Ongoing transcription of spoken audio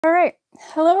All right.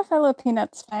 Hello, fellow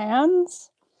Peanuts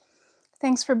fans.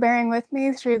 Thanks for bearing with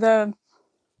me through the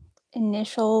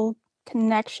initial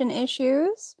connection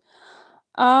issues.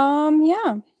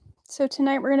 Yeah. So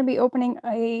tonight we're going to be opening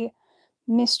a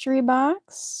mystery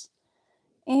box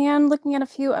and looking at a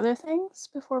few other things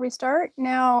before we start.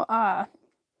 Now,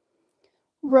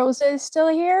 Rosa is still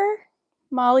here.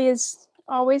 Molly is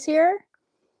always here.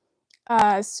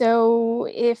 So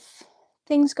if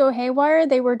things go haywire,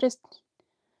 they were just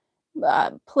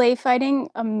play fighting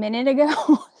a minute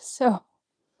ago. So,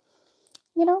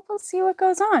 we'll see what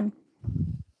goes on.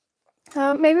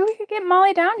 Maybe we could get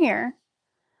Molly down here.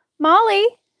 Molly!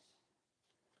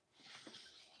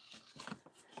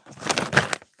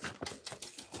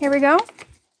 Here we go.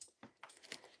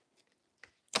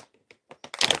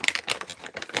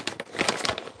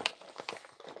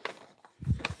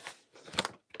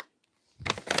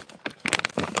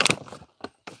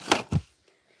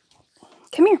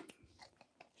 Come here.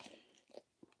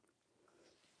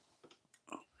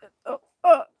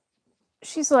 Oh.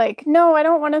 She's like, no, I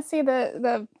don't want to see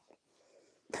the...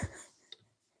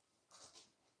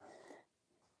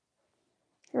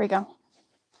 Here we go.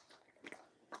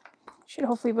 Should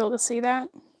hopefully be able to see that.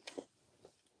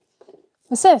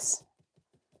 What's this?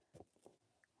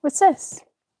 What's this?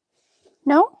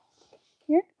 No?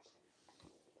 Here?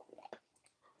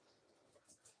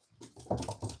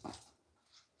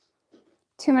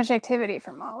 Too much activity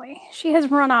for Molly. She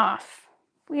has run off.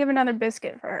 We have another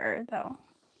biscuit for her, though.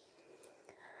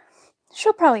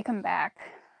 She'll probably come back.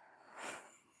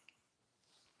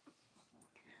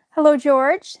 Hello,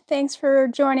 George. Thanks for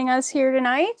joining us here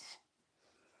tonight.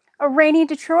 A rainy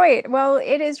Detroit. Well,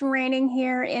 it is raining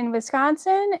here in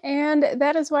Wisconsin, and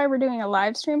that is why we're doing a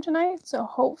live stream tonight. So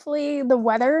hopefully the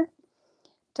weather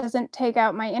doesn't take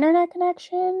out my internet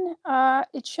connection.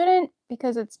 It shouldn't,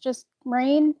 because it's just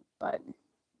rain, but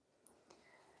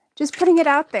just putting it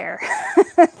out there.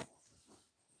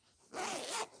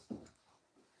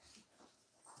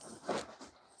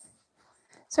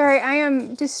 Sorry, I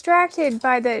am distracted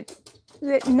by the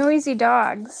noisy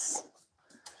dogs.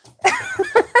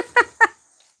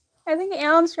 I think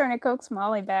Alan's trying to coax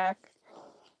Molly back.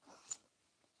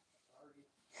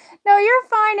 No, you're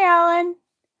fine, Alan.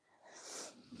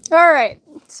 All right.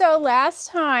 So last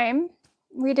time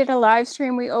we did a live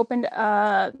stream, we opened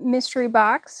a mystery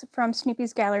box from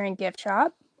Snoopy's Gallery and Gift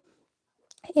Shop.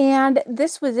 And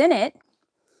this was in it.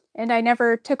 And I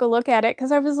never took a look at it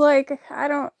because I was like, I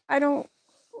don't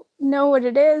know what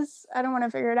it is. I don't want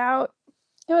to figure it out.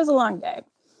 It was a long day.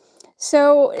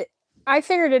 So I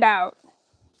figured it out.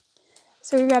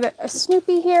 So we've got a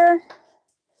Snoopy here.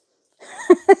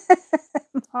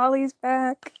 Molly's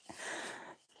back.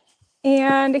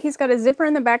 And he's got a zipper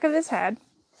in the back of his head.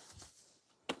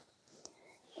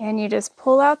 And you just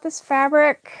pull out this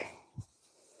fabric.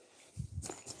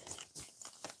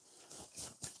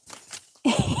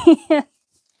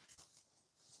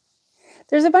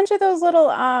 There's a bunch of those little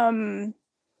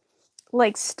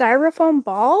like styrofoam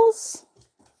balls,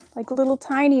 like little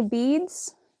tiny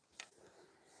beads.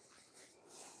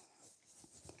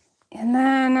 And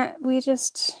then we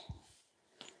just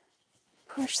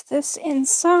push this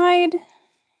inside.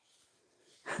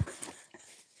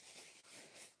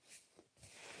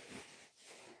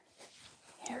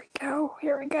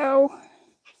 Here we go.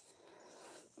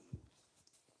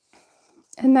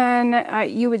 And then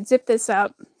you would zip this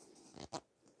up.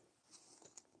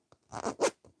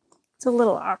 It's a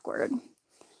little awkward.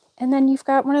 And then you've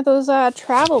got one of those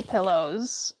travel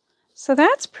pillows. So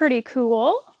that's pretty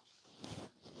cool.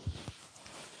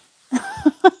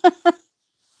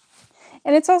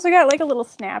 And it's also got like a little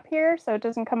snap here so it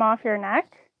doesn't come off your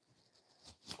neck.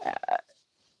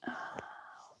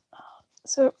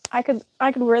 So I could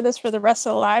wear this for the rest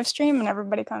of the live stream and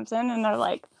everybody comes in and they're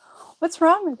like, what's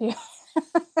wrong with you?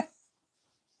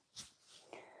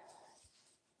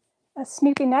 A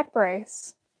Snoopy neck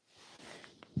brace.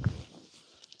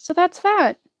 So that's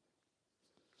that.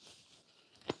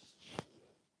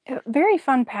 A very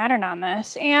fun pattern on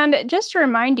this. And just to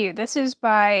remind you, this is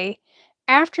by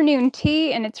Afternoon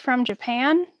Tea and it's from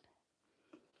Japan.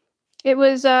 It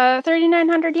was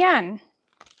 3,900 yen.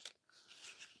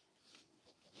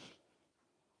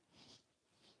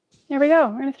 There we go.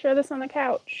 We're going to throw this on the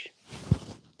couch.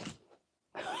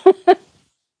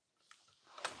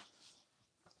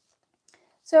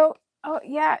 So, oh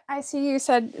yeah, I see you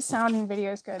said sound and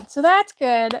video is good. So that's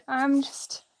good. I'm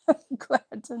just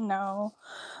glad to know.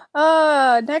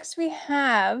 Next we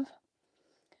have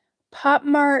Pop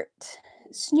Mart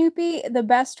Snoopy, the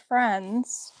Best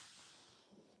Friends.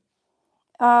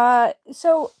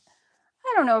 So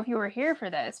I don't know if you were here for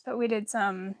this, but we did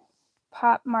some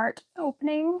Pop Mart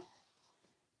opening.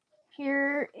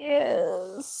 Here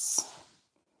is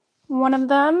one of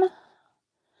them.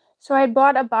 So I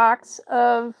bought a box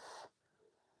of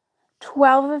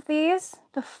 12 of these,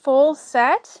 the full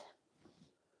set.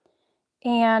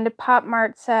 And Pop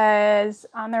Mart says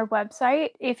on their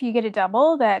website, if you get a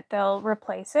double, that they'll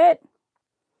replace it.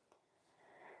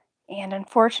 And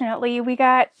unfortunately, we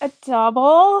got a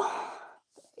double.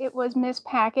 It was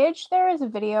mispackaged. There is a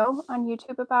video on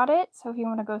YouTube about it, so if you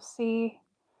want to go see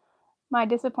my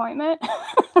disappointment.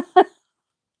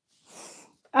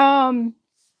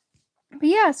 But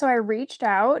yeah, so I reached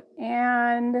out,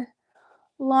 and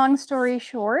long story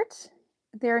short,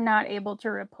 they're not able to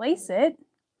replace it.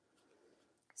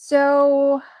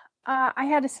 So I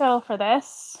had to settle for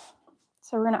this.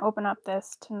 So we're going to open up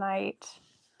this tonight.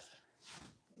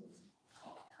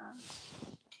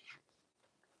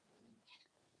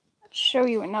 Let's show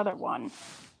you another one.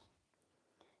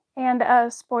 And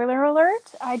spoiler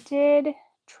alert, I did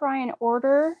try and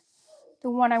order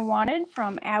the one I wanted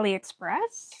from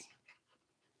AliExpress.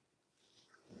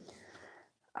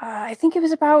 I think it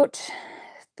was about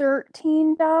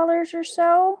 $13 or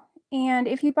so. And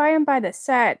if you buy them by the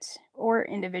set or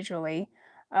individually,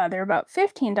 they're about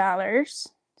 $15.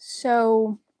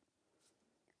 So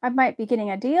I might be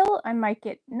getting a deal. I might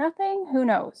get nothing. Who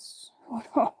knows? Who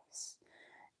knows?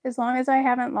 As long as I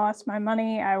haven't lost my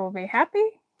money, I will be happy.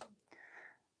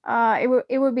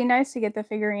 It would be nice to get the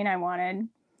figurine I wanted.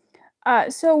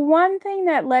 So one thing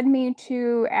that led me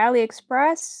to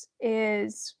AliExpress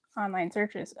is online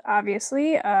searches,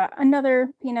 obviously.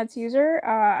 Another Peanuts user,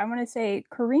 I want to say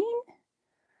Corrine.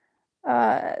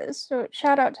 So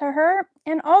shout out to her.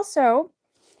 And also,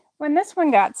 when this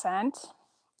one got sent,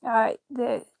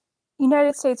 the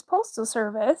United States Postal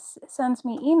Service sends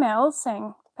me emails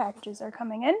saying packages are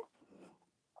coming in.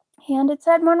 And it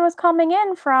said one was coming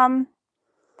in from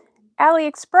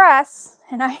AliExpress,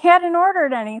 and I hadn't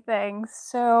ordered anything.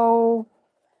 So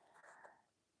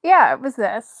yeah, it was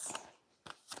this.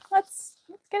 Let's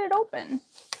get it open.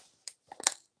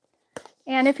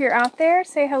 And if you're out there,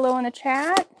 say hello in the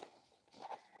chat.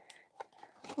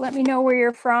 Let me know where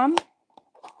you're from.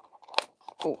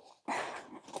 Oh.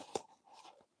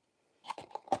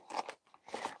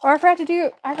 Or I forgot to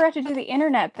do the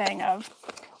internet thing of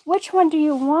which one do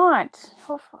you want?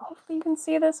 Hopefully you can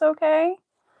see this okay.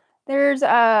 There's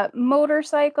a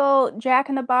motorcycle, Jack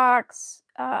in the Box,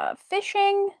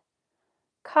 fishing,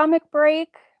 comic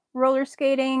break, roller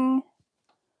skating,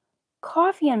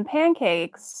 coffee and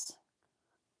pancakes,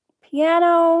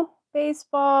 piano,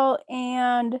 baseball,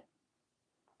 and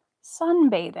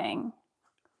sunbathing.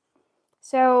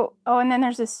 So, oh, and then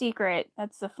there's a secret.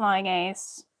 That's the flying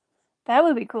ace. That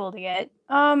would be cool to get.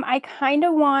 I kind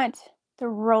of want the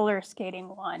roller skating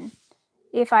one.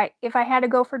 If I had to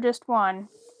go for just one,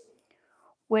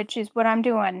 which is what I'm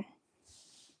doing.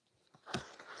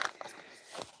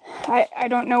 I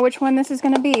don't know which one this is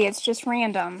going to be. It's just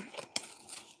random.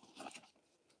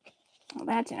 Well,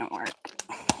 that didn't work.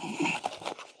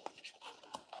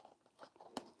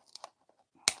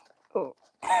 Oh.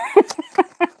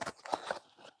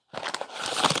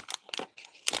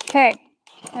 Okay.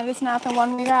 That is not the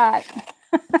one we got.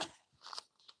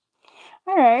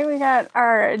 Alright, we got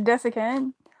our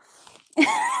desiccant.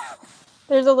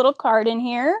 There's a little card in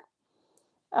here.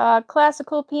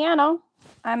 Classical piano.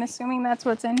 I'm assuming that's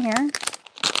what's in here.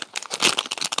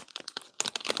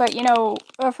 But, you know,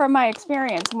 from my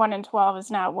experience, 1 in 12 is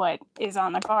not what is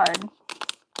on the card.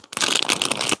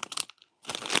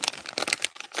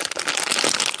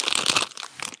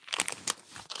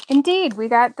 Indeed, we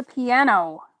got the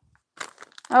piano.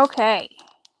 Okay.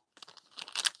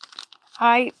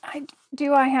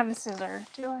 Do I have a scissor?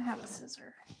 Do I have a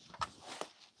scissor?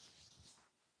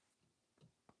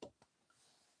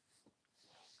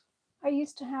 I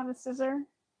used to have a scissor.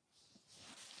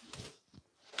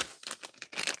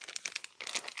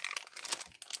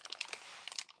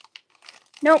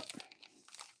 Nope.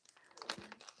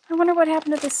 I wonder what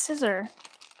happened to this scissor.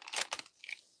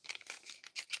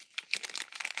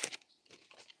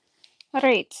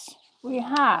 Alright, we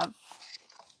have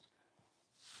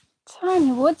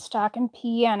Tiny Woodstock and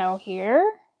piano here.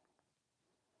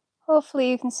 Hopefully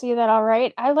you can see that all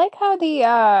right. I like how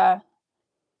the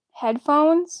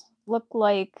headphones look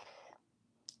like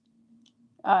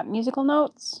musical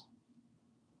notes.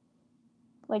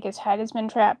 Like his head has been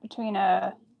trapped between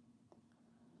a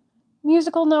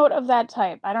musical note of that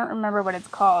type. I don't remember what it's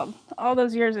called. All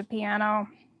those years of piano,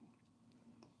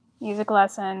 music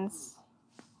lessons.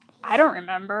 I don't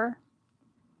remember.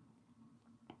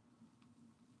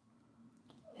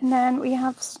 And then we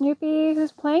have Snoopy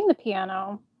who's playing the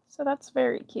piano. So that's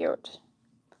very cute.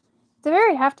 It's a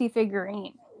very hefty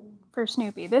figurine for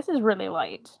Snoopy. This is really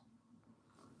light.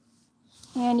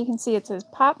 And you can see it says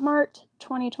Pop Mart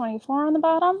 2024 on the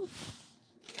bottom.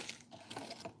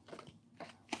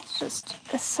 Let's just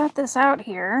set this out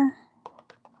here.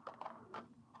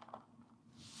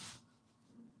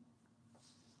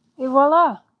 Et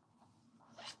voila!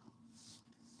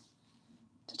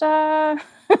 Ta-da!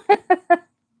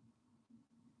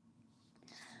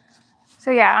 So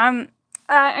yeah,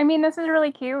 I mean, this is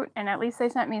really cute, and at least they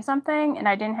sent me something, and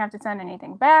I didn't have to send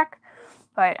anything back.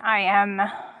 But I am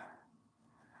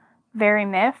very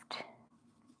miffed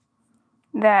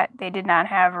that they did not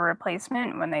have a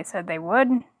replacement when they said they would.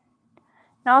 And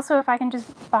also, if I can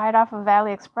just buy it off of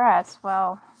AliExpress,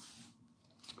 well,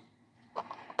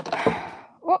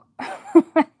 oh,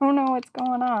 I don't know what's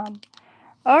going on.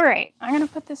 All right, I'm gonna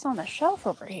put this on the shelf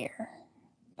over here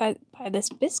by this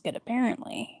biscuit,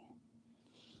 apparently.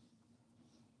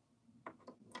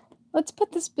 Let's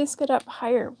put this biscuit up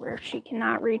higher where she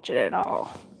cannot reach it at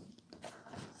all.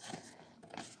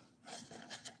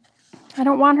 I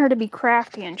don't want her to be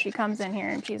crafty and she comes in here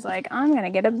and she's like, I'm gonna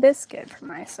get a biscuit for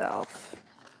myself.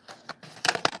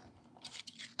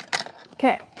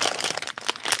 Okay.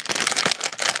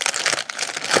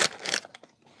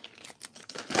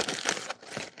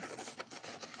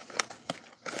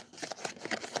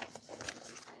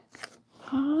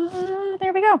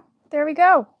 There we go. There we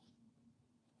go.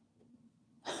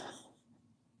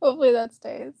 Hopefully that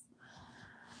stays.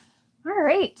 All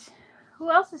right. Who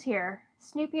else is here?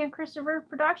 Snoopy and Christopher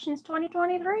Productions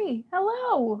 2023.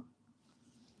 Hello.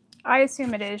 I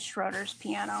assume it is Schroeder's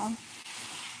piano.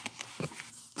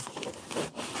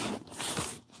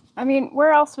 I mean,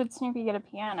 where else would Snoopy get a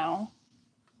piano?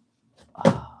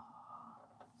 Oh.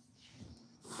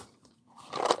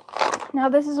 Now,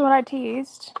 this is what I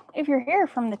teased. If you're here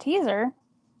from the teaser,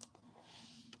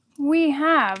 we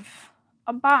have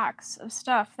a box of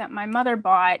stuff that my mother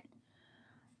bought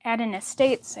at an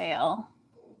estate sale.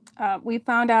 We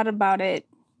found out about it,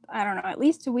 I don't know, at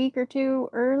least a week or two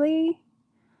early.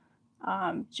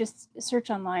 Just search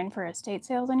online for estate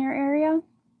sales in your area.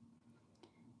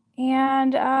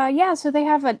 And yeah, so they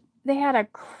had a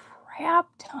crap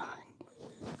ton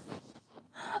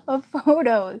of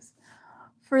photos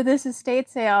for this estate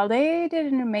sale. They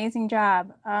did an amazing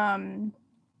job.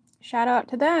 Shout out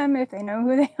to them if they know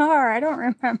who they are. I don't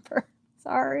remember.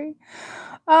 Sorry.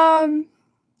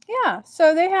 Yeah,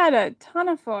 so they had a ton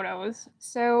of photos.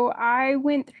 So I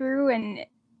went through and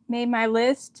made my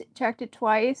list, checked it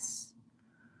twice,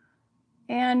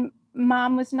 and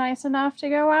Mom was nice enough to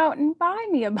go out and buy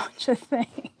me a bunch of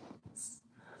things.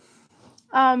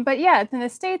 But yeah, it's an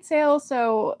estate sale,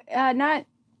 so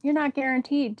you're not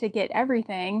guaranteed to get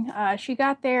everything. She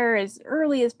got there as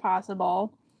early as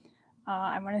possible.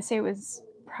 I want to say it was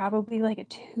probably like a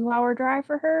 2-hour drive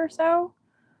for her or so.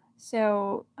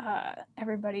 So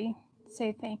everybody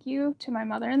say thank you to my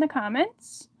mother in the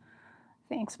comments.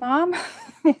 Thanks, Mom,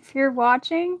 if you're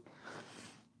watching.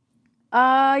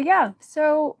 Yeah,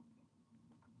 so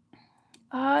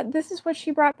this is what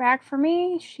she brought back for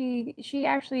me. She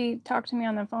actually talked to me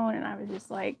on the phone, and I was just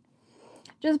like,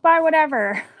 just buy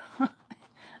whatever. I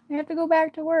have to go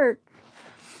back to work.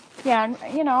 Yeah,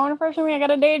 you know, unfortunately I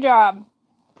got a day job.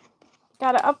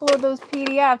 Got to upload those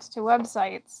PDFs to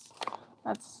websites.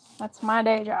 That's my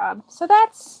day job. So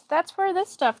that's where this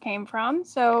stuff came from.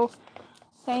 So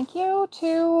thank you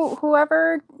to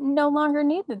whoever no longer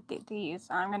needed these.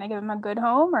 I'm going to give them a good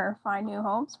home or find new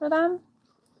homes for them.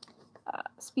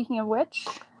 Speaking of which,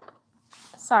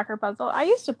 soccer puzzle. I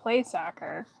used to play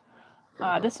soccer.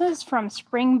 This is from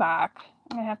Springbok.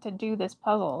 I'm going to have to do this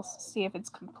puzzle, see if it's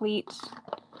complete.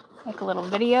 Make a little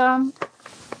video.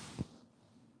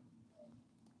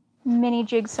 Mini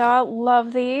jigsaw.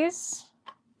 Love these.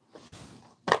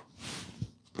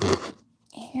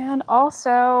 And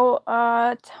also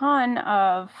a ton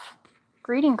of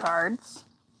greeting cards.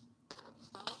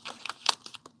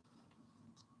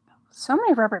 So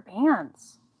many rubber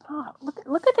bands. Oh,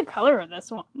 look at the color of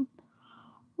this one.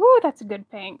 Ooh, that's a good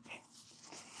pink.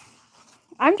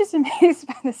 I'm just amazed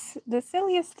by the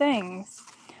silliest things.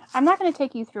 I'm not going to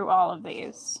take you through all of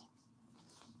these.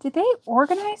 Did they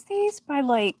organize these by,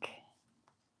 like,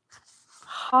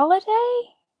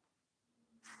 holiday?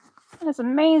 That is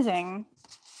amazing.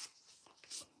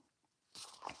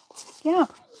 Yeah.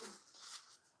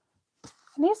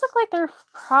 And these look like they're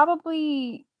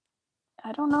probably,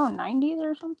 I don't know, 90s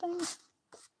or something.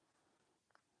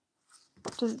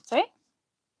 Does it say?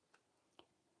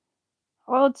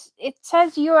 Well, it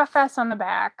says UFS on the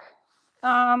back.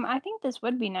 I think this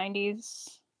would be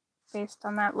 90s based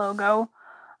on that logo.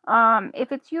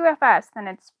 If it's UFS, then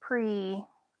it's pre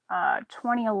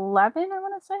 2011, I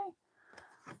want to say.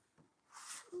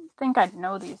 I think I'd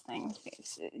know these things,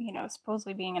 you know,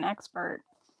 supposedly being an expert.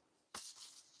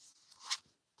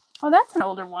 Oh, that's an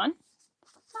older one.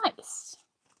 Nice.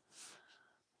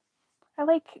 I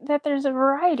like that there's a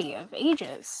variety of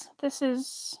ages. This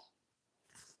is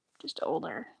just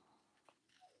older.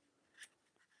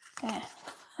 Eh.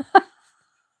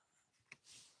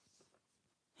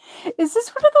 Is this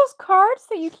one of those cards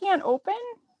that you can't open?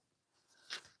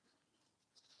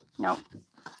 No,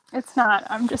 it's not.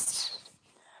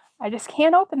 I just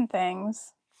can't open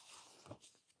things.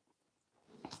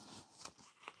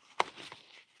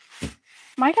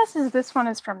 My guess is this one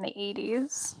is from the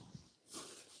 80s.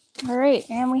 All right,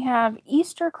 and we have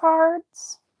Easter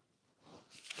cards.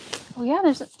 Oh yeah,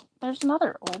 there's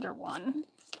another older one.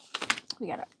 We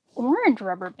got an orange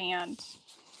rubber band.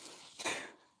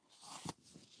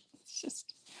 Let's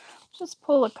just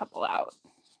pull a couple out.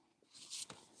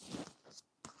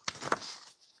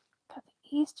 Got the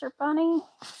Easter bunny.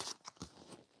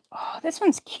 Oh, this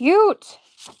one's cute.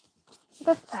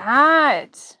 Look at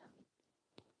that.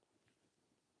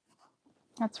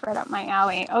 That's right up my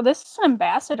alley. Oh, this is an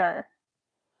ambassador.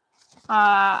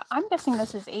 I'm guessing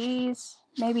this is 80s,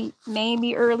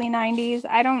 maybe early 90s.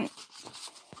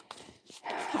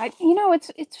 You know,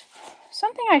 it's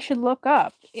something I should look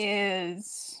up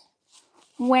is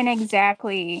when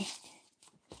exactly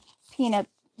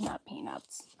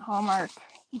Hallmark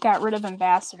got rid of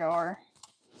Ambassador.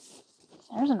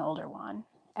 There's an older one.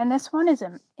 And this one is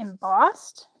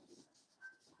embossed.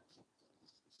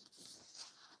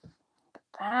 Look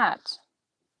at that.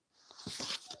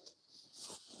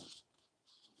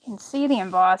 You can see the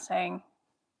embossing.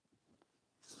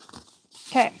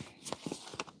 Okay.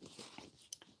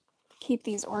 Keep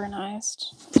these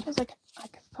organized. I suppose I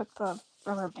could put the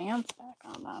rubber bands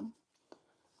back on them.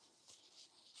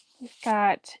 We've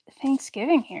got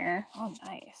Thanksgiving here. Oh,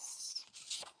 nice.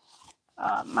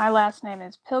 My last name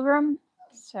is Pilgrim,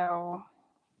 so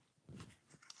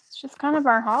it's just kind of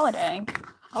our holiday.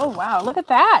 Oh, wow. Look at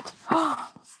that. Oh,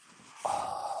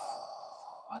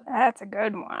 that's a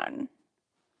good one.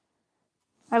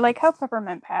 I like how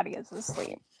Peppermint Patty is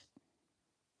asleep.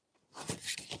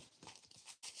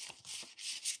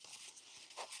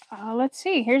 Let's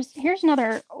see. Here's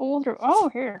another older. Oh,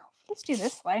 here. Let's do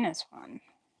this Linus one.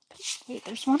 Wait,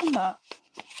 there's one in the.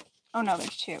 Oh no,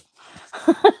 there's two.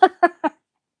 I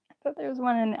thought there was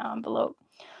one in the envelope.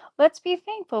 Let's be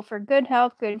thankful for good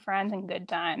health, good friends, and good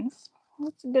times.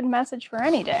 That's a good message for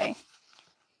any day.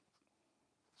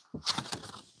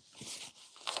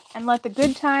 And let the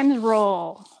good times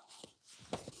roll.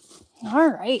 All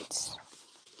right.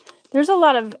 There's a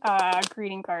lot of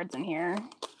greeting cards in here.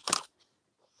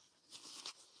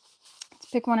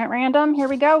 Let's pick one at random. Here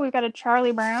we go. We've got a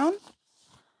Charlie Brown.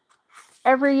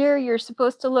 Every year you're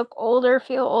supposed to look older,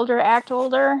 feel older, act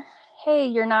older. Hey,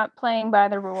 you're not playing by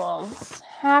the rules.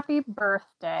 Happy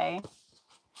birthday.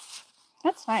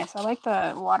 That's nice. I like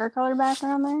the watercolor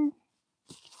background there.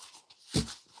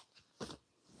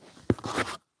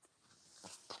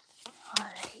 All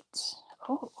right.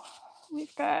 Oh,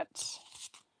 we've got,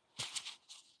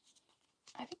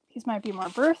 I think these might be more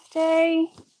birthday.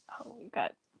 Oh, we've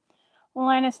got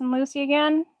Linus and Lucy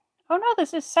again. Oh no,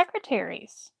 this is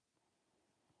secretaries.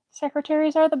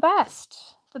 Secretaries are the best.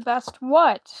 The best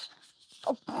what?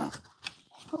 Oh,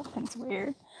 that's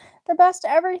weird. The best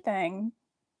everything.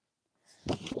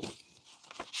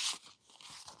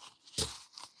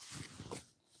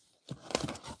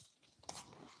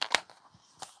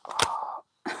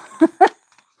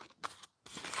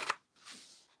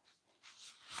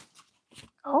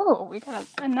 Oh, we got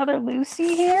another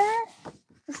Lucy here.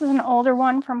 This is an older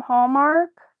one from Hallmark.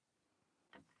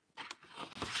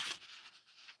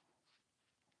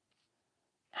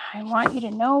 I want you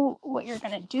to know what you're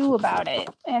going to do about it.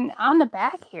 And on the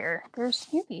back here, there's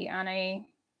Snoopy on a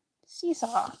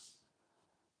seesaw.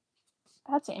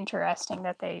 That's interesting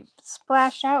that they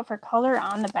splashed out for color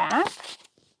on the back.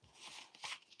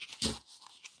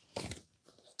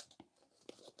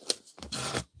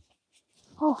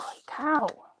 Holy cow.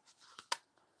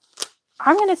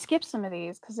 I'm going to skip some of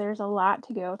these because there's a lot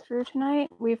to go through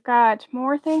tonight. We've got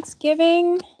more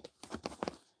Thanksgiving.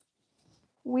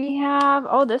 We have,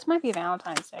 oh, this might be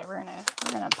Valentine's Day. We're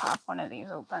gonna pop one of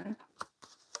these open.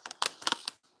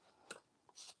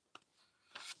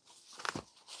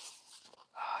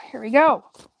 Oh, here we go.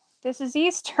 This is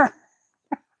Easter.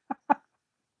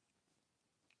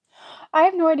 I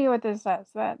have no idea what this says.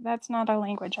 That's not a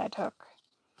language I took.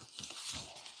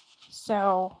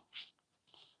 So,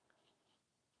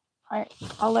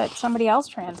 I'll let somebody else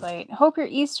translate. Hope your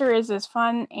Easter is as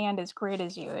fun and as great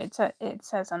as you. It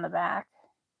says on the back.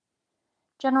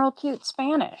 General Cute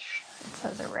Spanish. It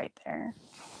says it right there.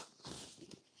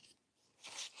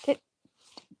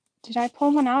 Did I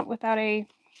pull one out without a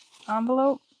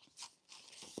envelope?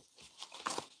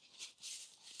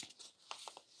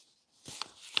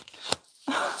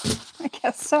 I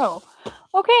guess so.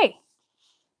 Okay.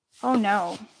 Oh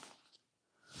no.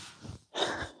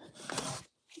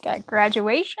 Got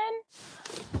graduation.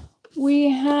 We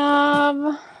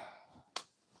have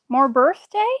more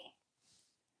birthday.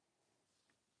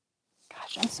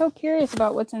 Gosh, I'm so curious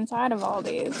about what's inside of all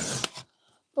these.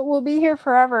 But we'll be here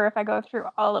forever if I go through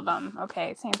all of them.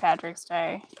 Okay, St. Patrick's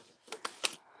Day.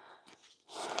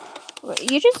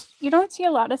 You don't see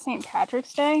a lot of St.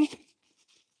 Patrick's Day.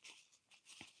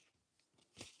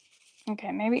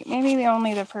 Okay, maybe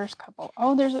only the first couple.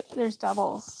 Oh, there's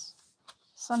doubles.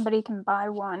 Somebody can buy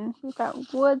one. We've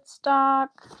got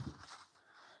Woodstock.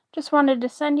 Just wanted to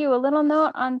send you a little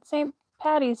note on St.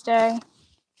 Patty's Day.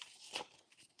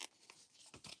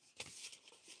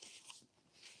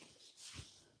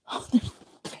 Oh,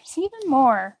 there's even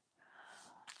more.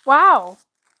 Wow.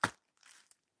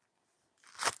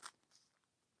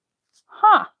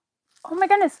 Huh. Oh my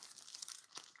goodness.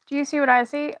 Do you see what I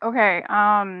see? Okay,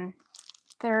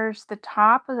 there's the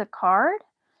top of the card.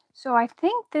 So I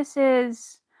think this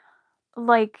is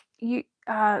like the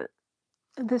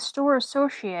store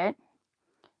associate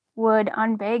would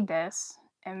unbag this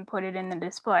and put it in the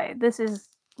display. This is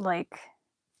like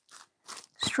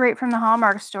straight from the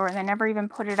Hallmark store. They never even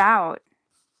put it out.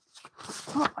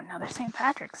 Oh, another St.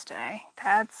 Patrick's Day.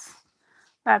 That's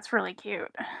really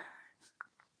cute.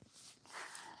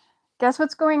 Guess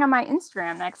what's going on my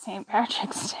Instagram next St.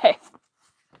 Patrick's Day?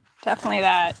 Definitely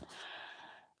that.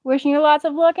 Wishing you lots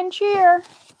of luck and cheer.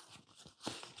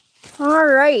 All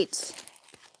right. Let's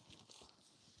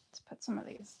put some of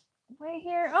these away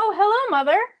here. Oh, hello,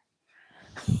 Mother.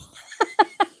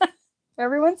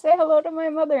 Everyone say hello to my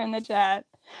mother in the chat.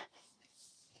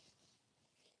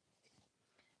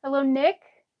 Hello, Nick.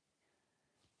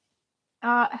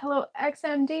 Hello,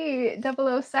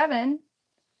 XMD007.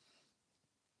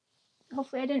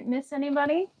 Hopefully I didn't miss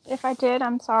anybody. If I did,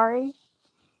 I'm sorry.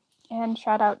 And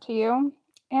shout out to you.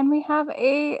 And we have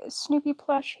a Snoopy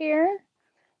plush here.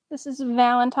 This is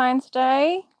Valentine's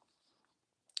Day.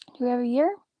 Do we have a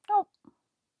year? Nope.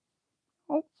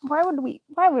 Oh, why would we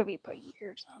put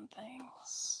years on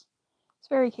things? It's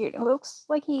very cute. It looks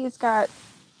like he's got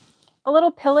a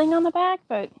little pilling on the back,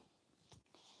 but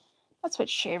that's what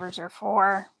shavers are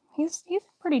for. He's in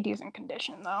pretty decent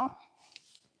condition though.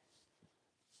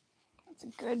 That's a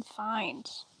good find.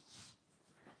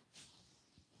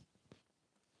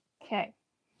 Okay.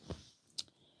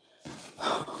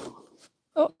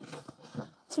 Oh,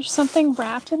 is there something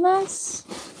wrapped in this?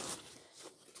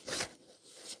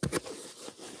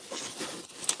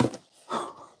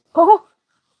 Oh!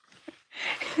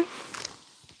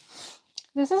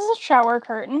 This is a shower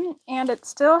curtain, and it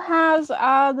still has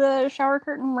the shower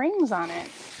curtain rings on it.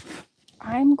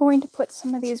 I'm going to put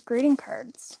some of these greeting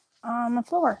cards on the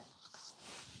floor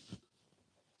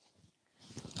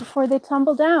before they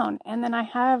tumble down, and then I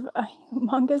have a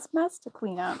humongous mess to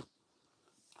clean up.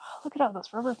 Oh, look at all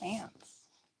those rubber bands.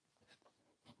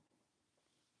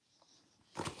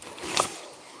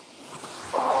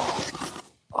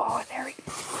 Oh, there we go.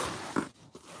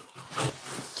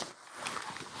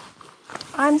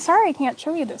 I'm sorry I can't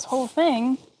show you this whole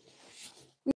thing.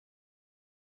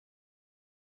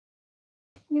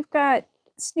 We've got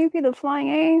Snoopy the Flying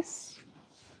Ace.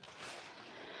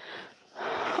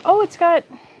 Oh, it's got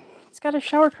a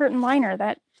shower curtain liner.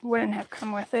 That wouldn't have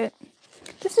come with it.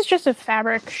 This is just a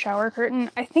fabric shower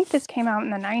curtain. I think this came out in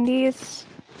the 90s.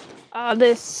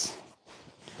 This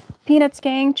Peanuts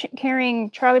gang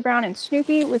carrying Charlie Brown and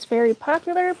Snoopy was very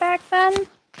popular back then.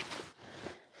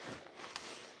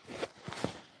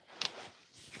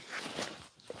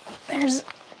 There's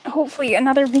hopefully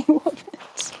another view of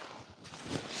it.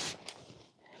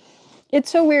 It's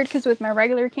so weird because with my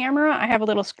regular camera, I have a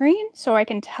little screen so I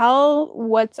can tell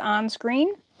what's on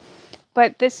screen.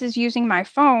 But this is using my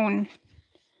phone,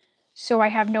 so I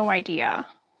have no idea.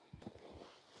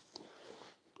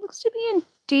 Looks to be in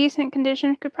decent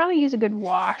condition. Could probably use a good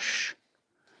wash.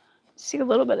 See a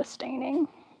little bit of staining.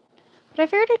 But I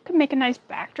figured it could make a nice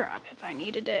backdrop if I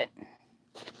needed it.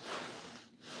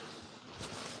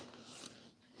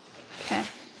 Okay.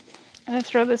 I'm going to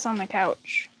throw this on the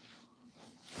couch.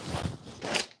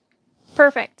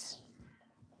 Perfect.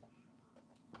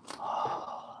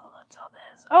 Oh, what's all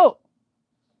this? Oh!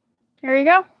 There you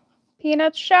go.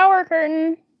 Peanuts shower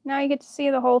curtain. Now you get to see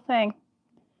the whole thing.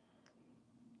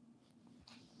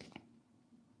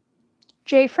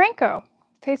 Jay Franco.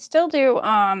 They still do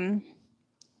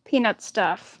peanut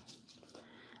stuff.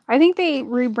 I think they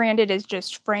rebranded as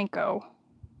just Franco.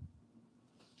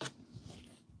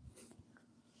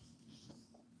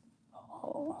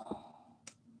 Oh.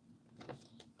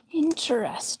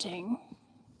 Interesting.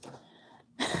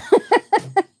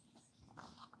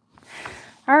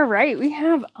 All right, we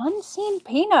have Unseen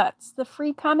Peanuts, the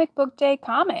free comic book day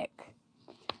comic.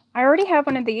 I already have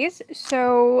one of these,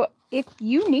 so if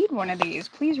you need one of these,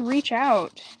 please reach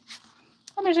out.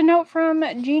 Oh, there's a note from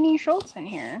Jeannie Schultz in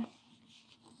here.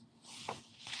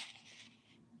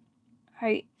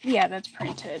 Yeah, that's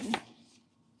printed.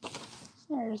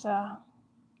 There's a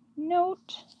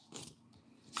note.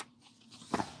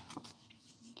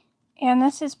 And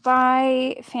this is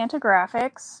by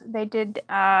Fantagraphics. They did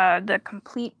the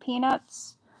Complete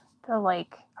Peanuts, the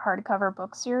like hardcover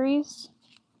book series.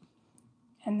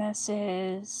 And this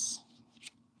is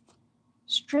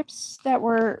strips that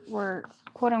were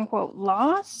quote unquote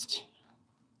lost.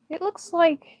 It looks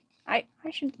like I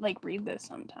should like read this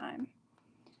sometime.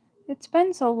 It's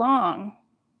been so long.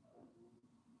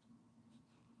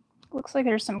 Looks like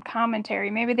there's some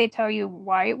commentary. Maybe they tell you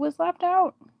why it was left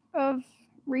out of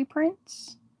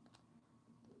reprints.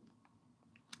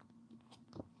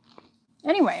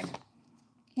 Anyway,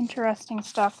 interesting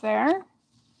stuff there.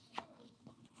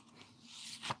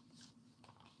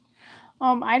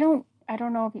 I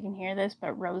don't know if you can hear this,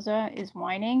 but Rosa is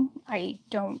whining. I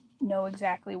don't know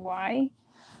exactly why.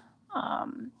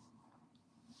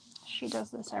 She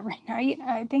does this every night.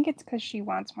 I think it's because she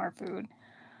wants more food.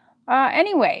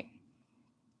 Anyway,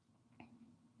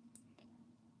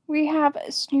 we have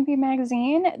Snoopy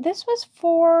magazine. This was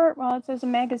for, well, it says a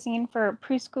magazine for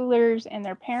preschoolers and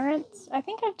their parents. I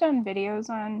think I've done videos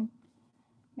on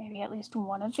maybe at least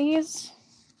one of these.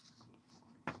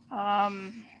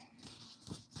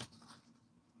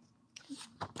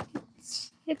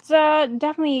 It's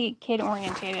definitely kid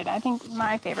orientated. I think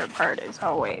my favorite part is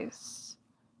always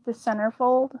the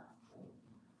centerfold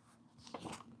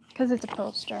because it's a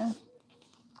poster.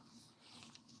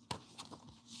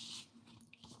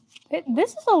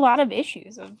 This is a lot of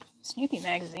issues of Snoopy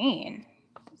magazine.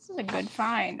 This is a good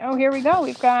find. Oh, here we go.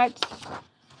 We've got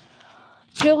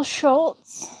Jill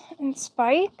Schultz and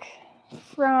Spike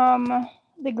from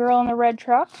The Girl in the Red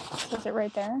Truck. Says it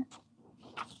right there.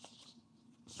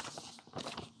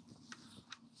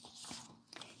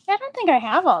 I don't think I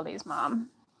have all these, Mom.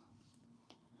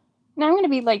 Now I'm going to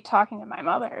be like talking to my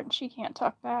mother and she can't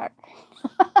talk back.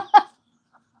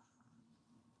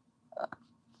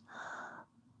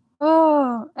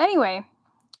 Oh, anyway.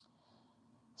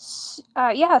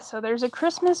 Yeah, so there's a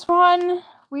Christmas one.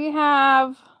 We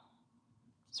have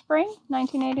spring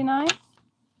 1989.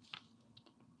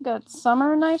 Got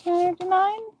summer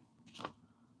 1989.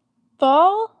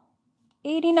 Fall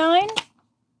 89.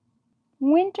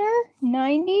 Winter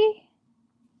 90.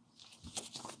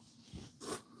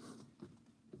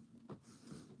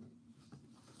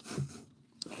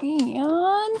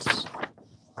 And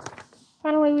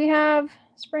finally we have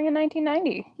spring of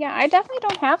 1990. Yeah, I definitely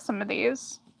don't have some of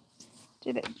these.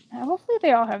 Hopefully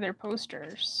they all have their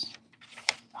posters.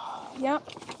 Oh, yep,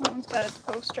 that one's got its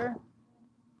poster.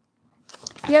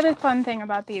 The other fun thing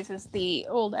about these is the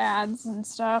old ads and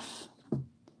stuff.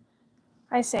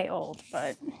 I say old,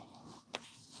 but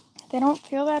they don't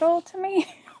feel that old to me.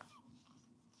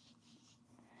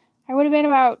 I would have been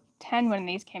about 10 when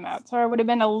these came out, so I would have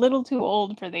been a little too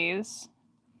old for these.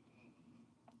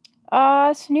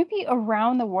 Snoopy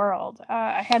Around the World.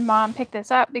 I had Mom pick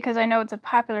this up because I know it's a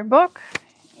popular book,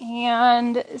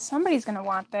 and somebody's going to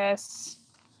want this.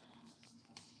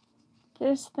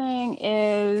 This thing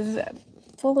is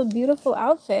full of beautiful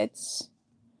outfits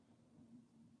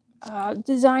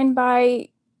designed by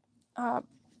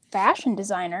fashion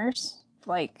designers,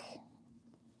 like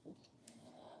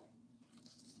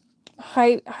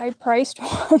high-priced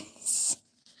ones.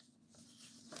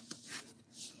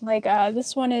 Like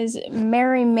this one is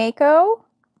Mary Mako.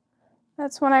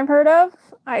 That's one I've heard of.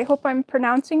 I hope I'm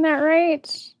pronouncing that right.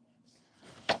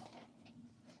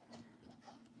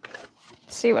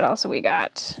 Let's see what else we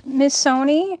got. Miss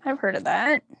Sony. I've heard of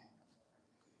that.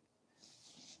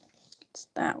 It's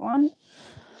that one.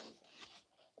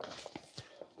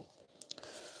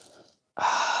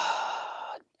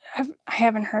 I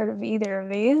haven't heard of either of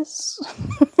these.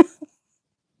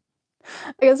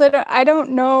 I guess I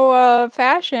don't know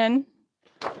fashion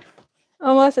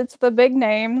unless it's the big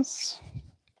names.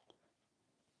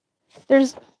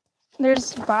 There's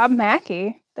Bob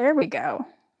Mackie. There we go.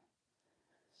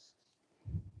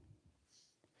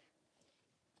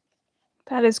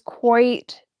 That is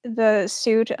quite the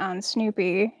suit on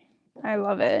Snoopy. I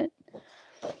love it.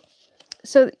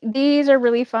 So these are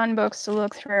really fun books to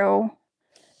look through.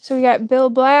 So we got Bill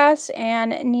Blass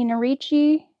and Nina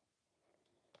Ricci.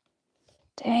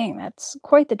 Dang, that's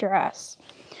quite the dress.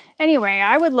 Anyway,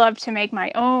 I would love to make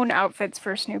my own outfits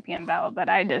for Snoopy and Belle, but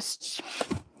I don't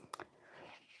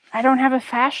have a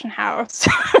fashion house.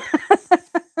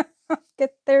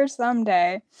 Get there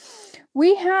someday.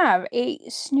 We have a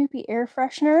Snoopy air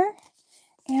freshener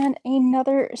and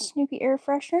another Snoopy air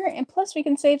freshener, and plus we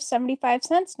can save 75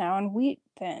 cents now on wheat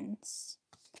thins.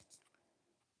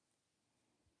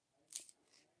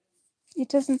 It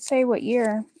doesn't say what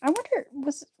year. I wonder,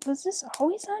 was this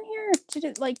always on here? Or did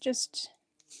it like just...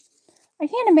 I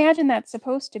can't imagine that's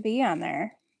supposed to be on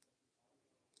there.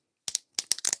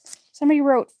 Somebody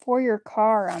wrote for your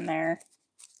car on there.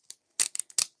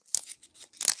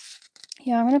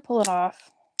 Yeah, I'm going to pull it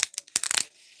off.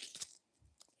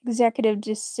 Executive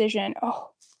decision.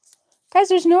 Oh, guys,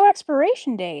 there's no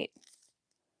expiration date.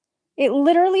 It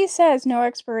literally says no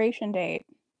expiration date.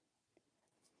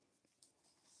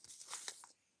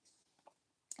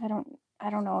 I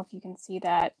don't know if you can see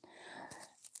that.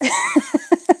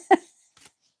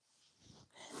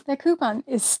 That coupon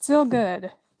is still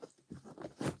good.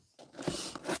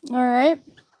 All right.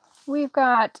 We've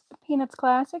got Peanuts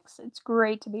Classics. It's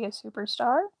great to be a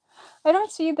superstar. I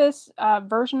don't see this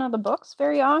version of the books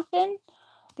very often.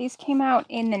 These came out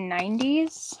in the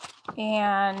 90s,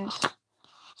 and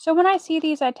so when I see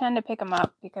these, I tend to pick them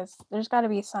up because there's got to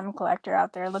be some collector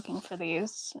out there looking for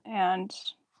these, and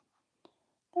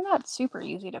they're not super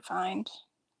easy to find.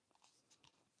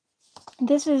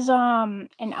 This is an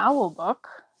owl book.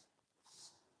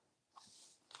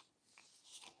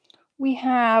 We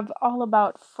have All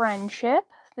About Friendship.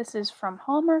 This is from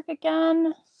Hallmark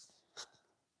again.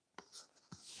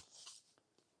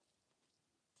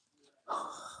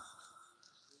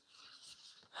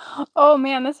 Oh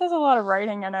man, this has a lot of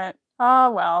writing in it.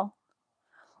 Oh well.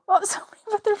 Well, somebody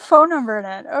put their phone number in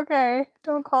it. Okay,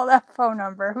 don't call that phone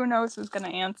number. Who knows who's going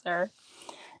to answer.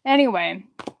 Anyway,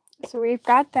 so we've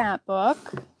got that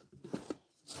book.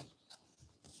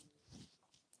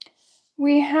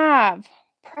 We have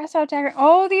Press Out Dagger.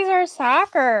 Oh, these are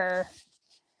soccer.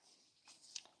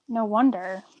 No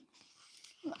wonder.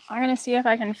 I'm going to see if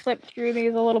I can flip through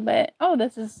these a little bit. Oh,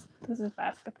 this is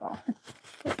basketball.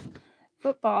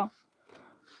 Football.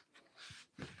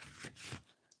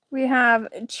 We have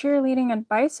cheerleading and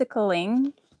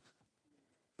bicycling.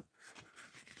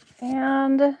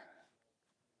 And a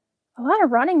lot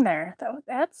of running there.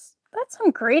 That's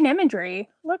some great imagery.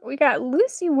 Look, we got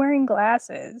Lucy wearing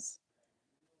glasses.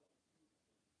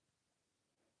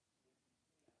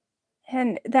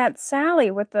 And that's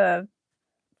Sally with the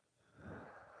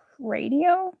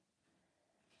radio.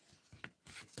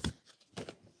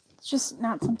 It's just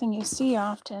not something you see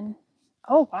often.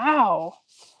 Oh, wow.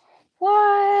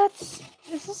 What?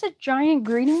 Is this a giant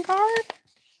greeting card?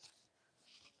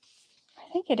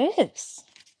 I think it is.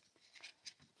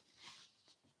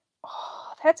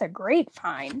 Oh, that's a great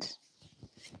find.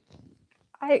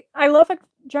 I love a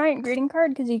giant greeting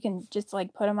card because you can just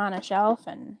like put them on a shelf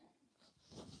and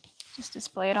just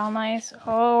display it all nice.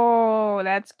 Oh,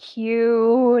 that's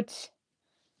cute. Is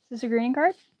this a greeting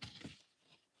card?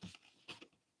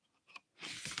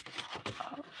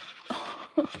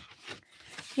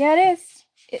 Yeah, it is.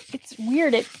 It's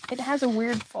weird. It has a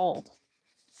weird fold.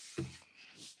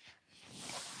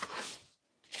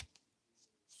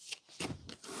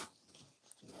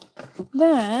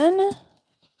 Then,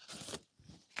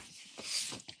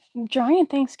 giant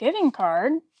Thanksgiving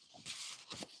card.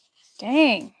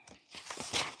 Dang.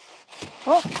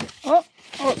 Oh,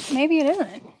 maybe it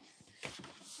isn't.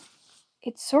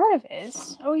 It sort of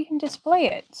is. Oh, you can display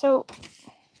it. So,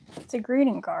 it's a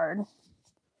greeting card.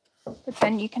 But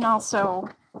then you can also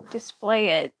display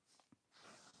it.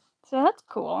 So that's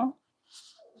cool.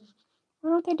 Why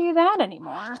don't they do that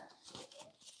anymore?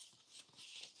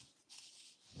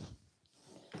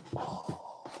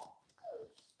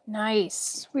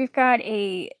 Nice. We've got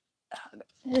a...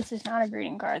 this is not a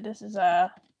greeting card. This is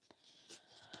a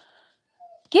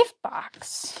gift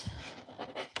box.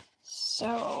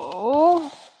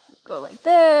 So, go like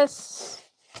this.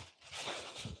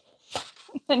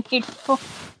 And you'd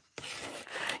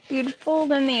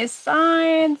fold in these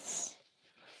sides.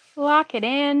 Lock it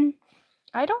in.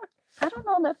 I don't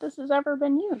know that this has ever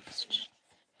been used.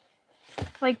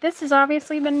 Like, this has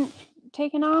obviously been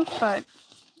taken off, but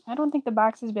I don't think the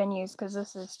box has been used because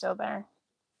this is still there.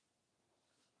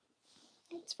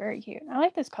 It's very cute. I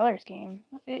like this color scheme.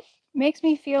 It makes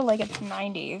me feel like it's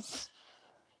 90s.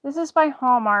 This is by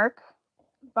Hallmark,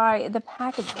 by The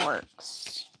Package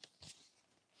Works.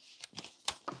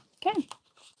 Okay.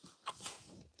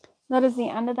 That is the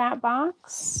end of that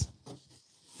box.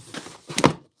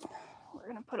 We're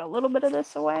going to put a little bit of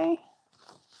this away.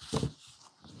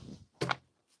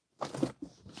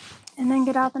 And then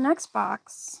get out the next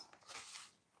box.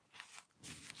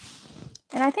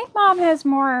 And I think Mom has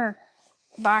more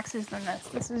boxes than this.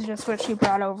 This is just what she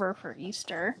brought over for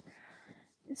Easter.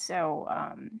 So,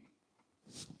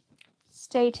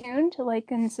 stay tuned to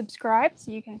like and subscribe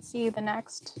so you can see the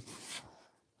next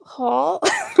haul.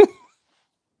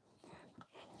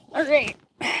 All right.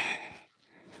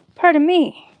 Pardon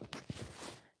me.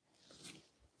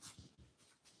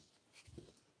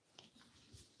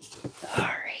 All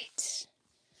right.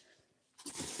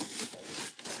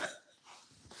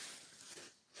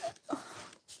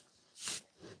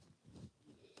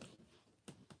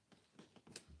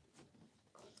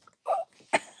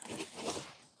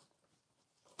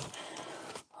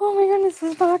 Oh my goodness,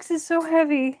 this box is so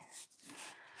heavy.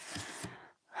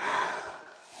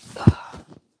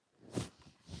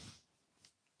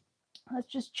 Let's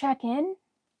just check in.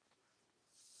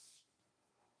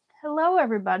 Hello,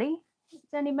 everybody. Is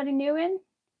anybody new in?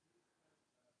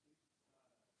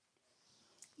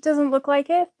 Doesn't look like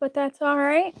it, but that's all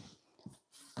right.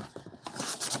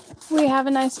 We have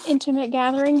a nice intimate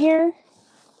gathering here.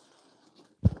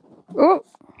 Oh.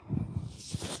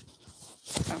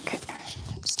 Okay.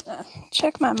 Just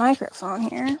check my microphone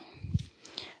here.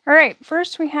 All right.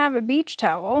 First, we have a beach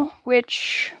towel,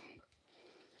 which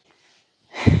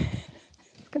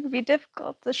is going to be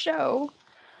difficult to show.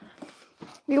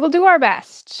 We will do our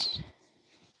best.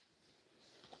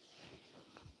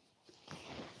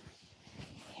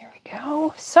 Here we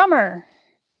go. Summer.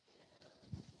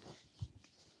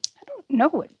 I don't know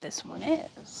what this one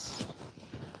is.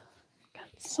 Got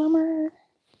summer.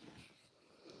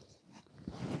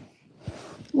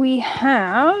 We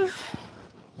have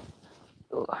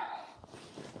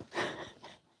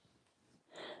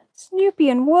Snoopy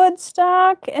and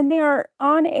Woodstock, and they are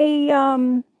on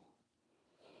a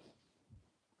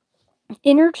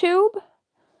inner tube,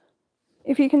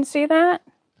 if you can see that.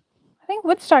 I think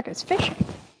Woodstock is fishing.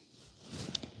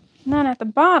 And then at the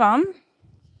bottom,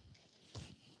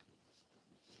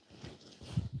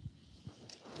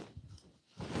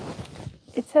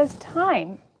 it says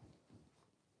time.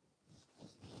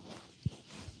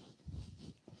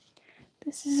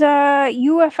 This is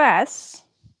UFS.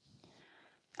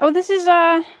 Oh, this is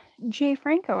Jay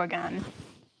Franco again.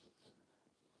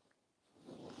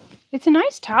 It's a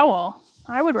nice towel.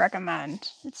 I would recommend.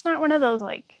 It's not one of those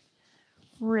like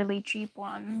really cheap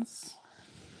ones.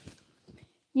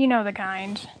 You know the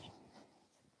kind.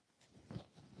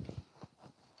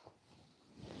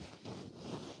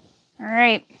 All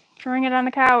right, throwing it on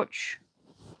the couch.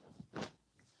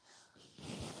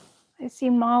 I see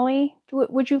Molly.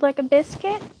 Would you like a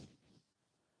biscuit?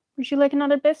 Would you like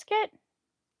another biscuit?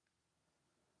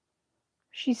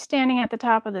 She's standing at the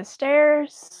top of the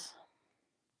stairs.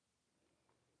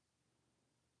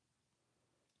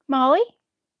 Molly?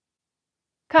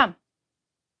 Come.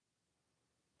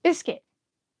 Biscuit.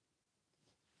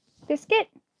 Biscuit?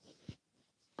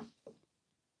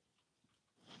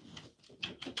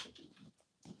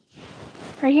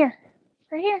 Right here.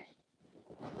 Right here.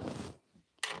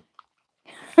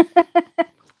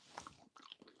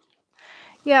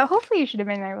 Yeah, hopefully you should have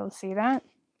been able to see that.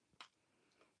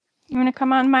 You want to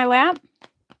come on my lap?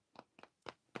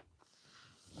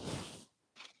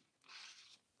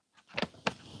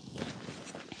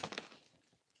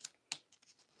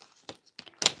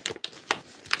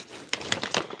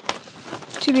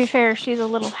 To be fair, she's a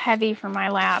little heavy for my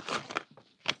lap.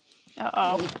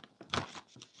 Uh-oh.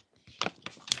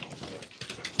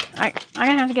 I'm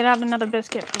going to have to get out another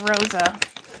biscuit for Rosa.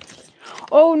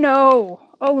 Oh, no.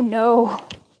 Oh, no.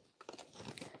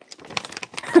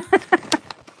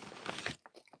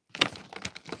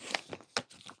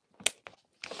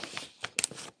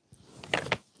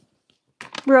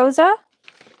 Rosa?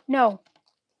 No.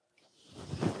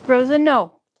 Rosa,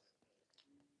 no.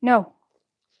 No.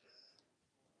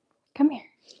 Come here.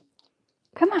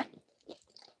 Come on.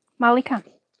 Molly, come.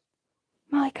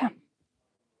 Molly, come.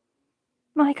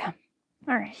 Molly, come.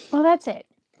 All right. Well, that's it.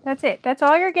 That's it. That's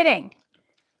all you're getting.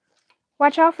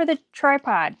 Watch out for the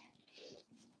tripod.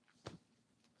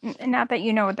 Not that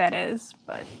you know what that is,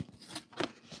 but...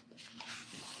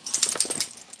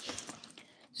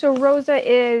 So Rosa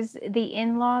is the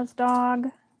in-laws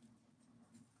dog.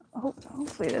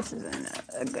 Hopefully this is in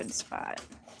a good spot.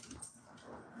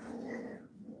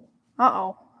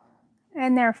 Uh-oh.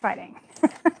 And they're fighting.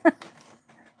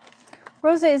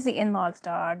 Rosa is the in-laws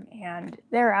dog, and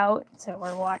they're out, so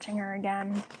we're watching her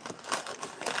again.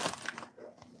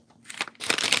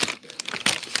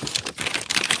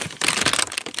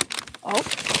 Oh.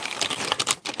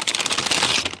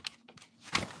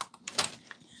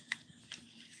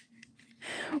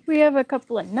 We have a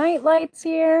couple of night lights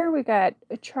here. We got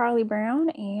a Charlie Brown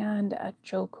and a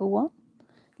Joe Cool.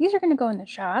 These are going to go in the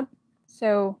shop.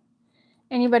 So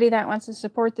anybody that wants to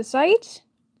support the site,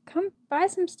 come buy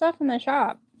some stuff in the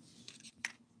shop.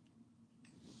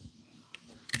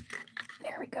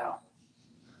 There we go.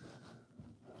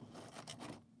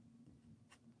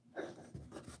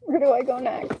 Where do I go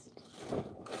next?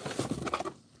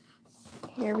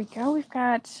 Here we go. We've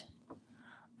got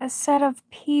a set of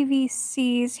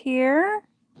PVCs here.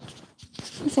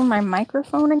 Using my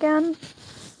microphone again.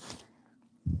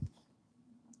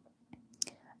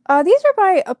 These are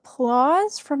by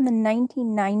Applause from the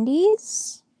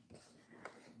 1990s.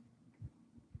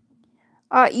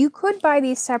 You could buy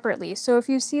these separately. So if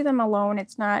you see them alone,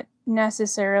 it's not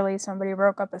necessarily somebody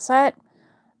broke up a set,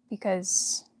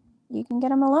 because you can get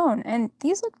them alone. And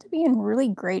these look to be in really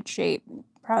great shape,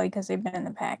 probably because they've been in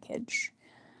the package.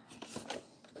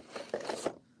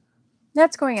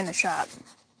 That's going in the shop.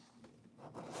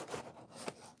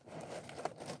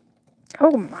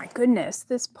 Oh my goodness,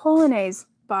 this Polonaise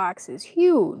box is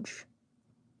huge.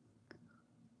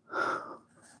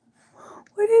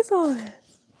 What is all this?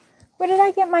 What did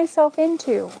I get myself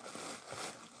into?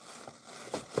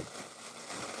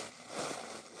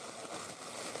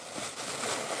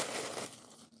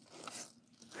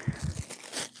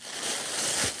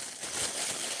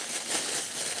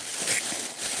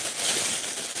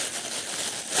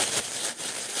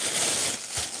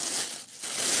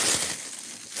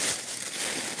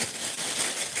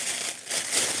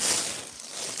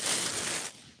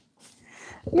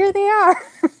 Here they are.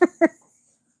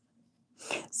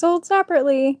 Sold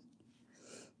separately.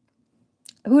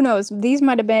 Who knows? These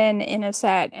might have been in a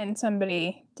set and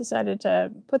somebody decided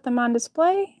to put them on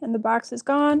display and the box is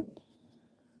gone.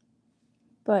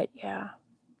 But yeah.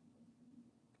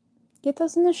 Get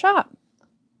those in the shop.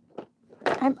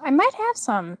 I might have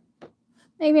some.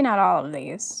 Maybe not all of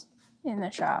these in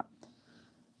the shop.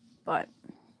 But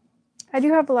I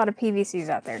do have a lot of PVCs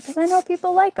out there because I know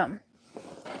people like them.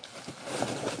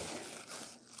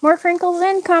 More crinkles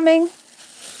incoming.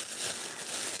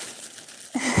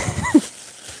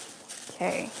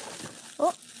 Okay.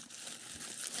 Oh.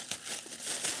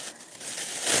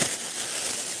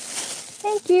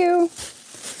 Thank you.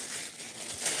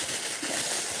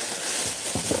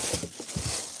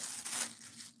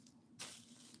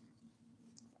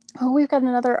 Oh, we've got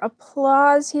another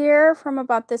Applause here from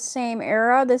about the same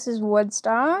era. This is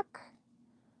Woodstock.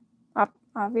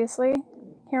 Obviously.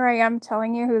 Here I am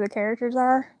telling you who the characters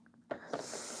are.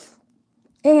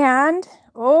 And,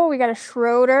 oh, we got a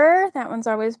Schroeder. That one's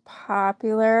always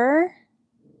popular.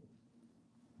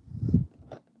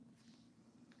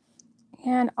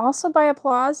 And also by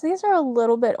Applause. These are a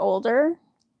little bit older.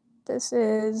 This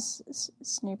is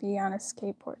Snoopy on a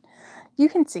skateboard. You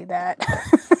can see that.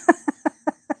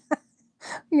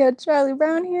 We got Charlie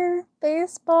Brown here.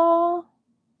 Baseball.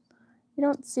 You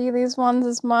don't see these ones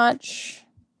as much.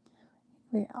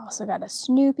 We also got a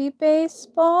Snoopy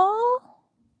baseball.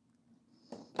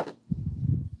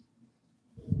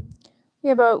 We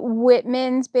have a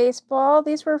Whitman's baseball.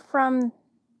 These were from,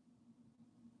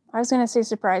 I was going to say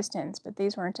surprise tins, but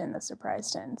these weren't in the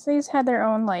surprise tins. These had their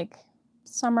own, like,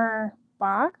 summer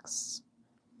box.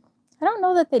 I don't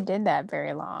know that they did that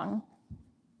very long.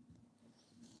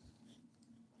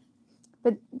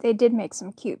 But they did make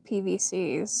some cute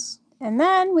PVCs. And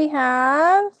then we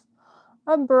have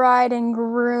a bride and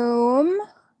groom.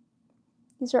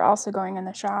 These are also going in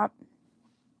the shop.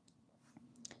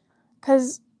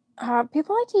 Because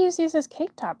people like to use these as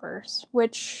cake toppers,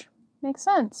 which makes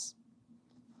sense.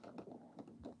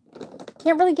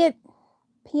 Can't really get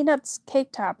Peanuts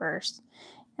cake toppers.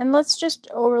 And let's just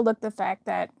overlook the fact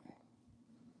that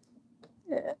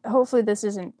hopefully this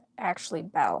isn't actually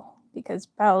Belle, because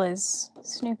Belle is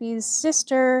Snoopy's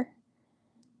sister,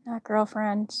 not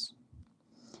girlfriend.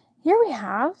 Here we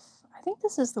have, I think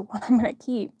this is the one I'm going to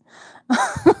keep.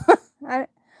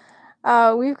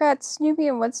 We've got Snoopy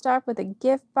and Woodstock with a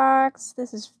gift box.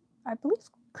 This is, I believe,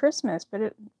 Christmas, but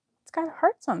it's got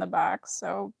hearts on the box,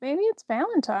 so maybe it's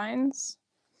Valentine's.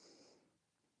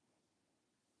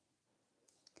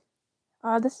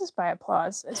 This is by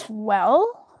Applause as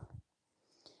well.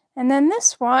 And then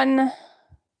this one, I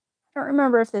don't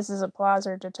remember if this is Applause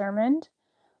or Determined,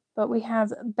 but we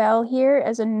have Belle here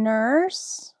as a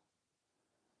nurse.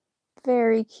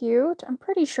 Very cute. I'm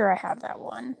pretty sure I have that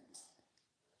one.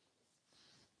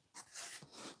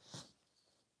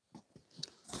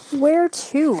 Where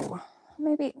to?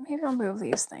 Maybe I'll move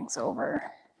these things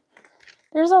over.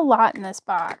 There's a lot in this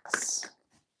box.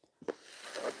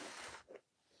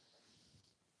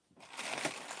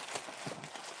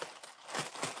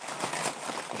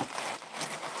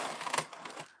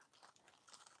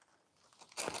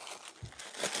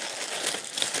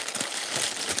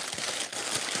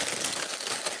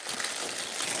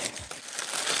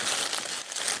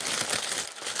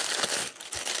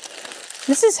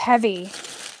 This is heavy.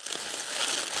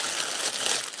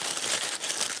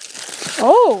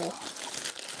 Oh.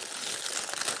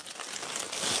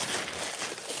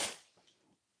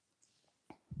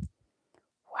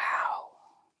 Wow.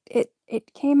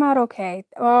 It came out okay.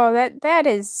 Oh, that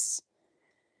is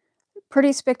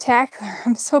pretty spectacular.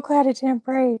 I'm so glad it didn't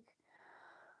break.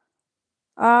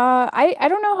 I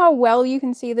don't know how well you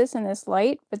can see this in this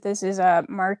light, but this is a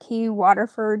Marquis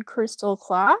Waterford crystal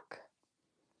clock.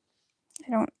 I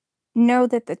don't know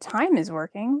that the time is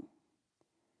working.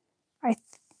 I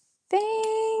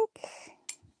think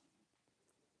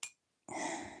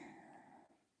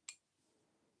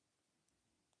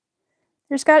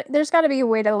there's got to be a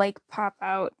way to like pop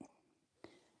out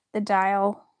the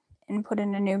dial and put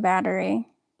in a new battery.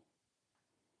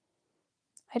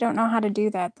 I don't know how to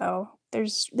do that though.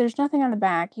 There's nothing on the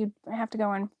back. You'd have to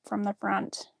go in from the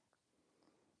front.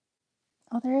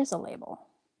 Oh, there is a label.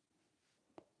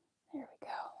 There we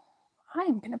go.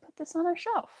 I'm gonna put this on a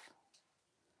shelf.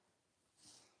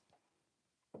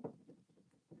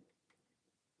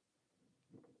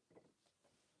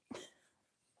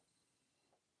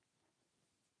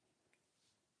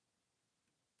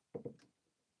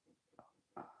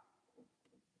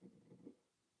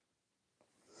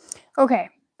 Okay,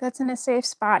 that's in a safe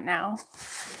spot now.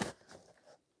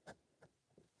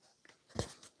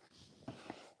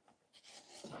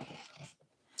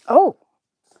 Oh,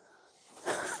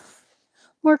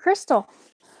 more crystal.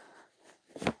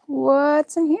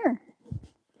 What's in here?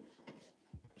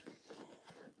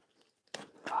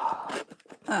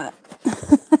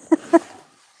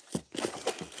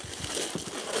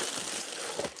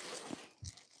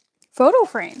 Photo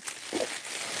frame.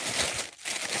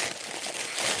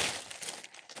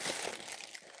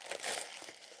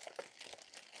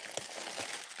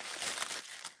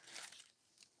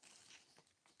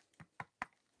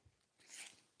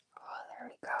 There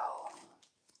we go.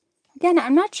 Again,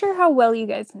 I'm not sure how well you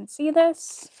guys can see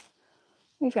this.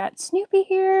 We've got Snoopy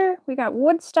here. We got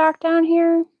Woodstock down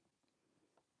here.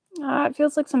 It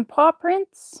feels like some paw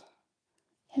prints.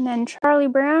 And then Charlie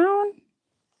Brown.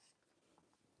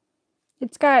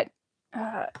 It's got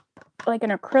like an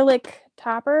acrylic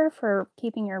topper for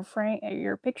keeping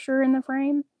your picture in the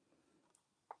frame.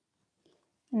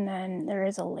 And then there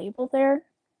is a label there.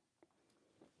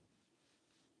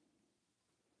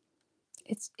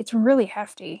 It's really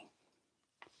hefty.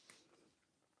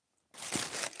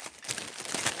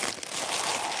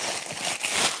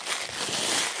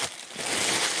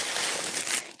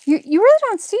 You really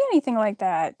don't see anything like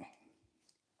that.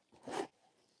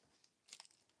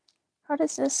 How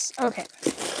does this? Okay.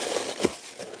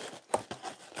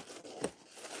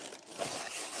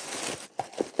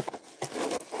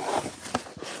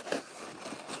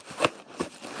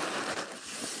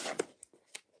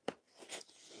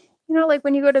 You know, like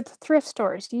when you go to the thrift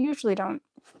stores, you usually don't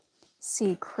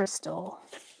see crystal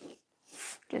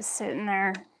just sitting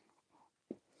there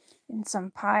in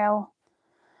some pile.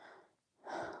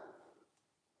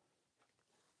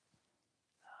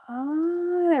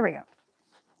 There we go.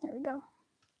 There we go.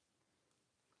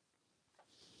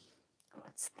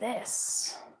 What's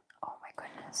this? Oh my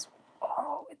goodness.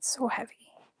 Oh, it's so heavy.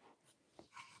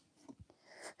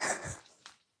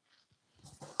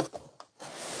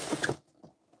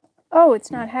 Oh, it's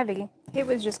not heavy. It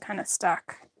was just kind of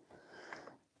stuck.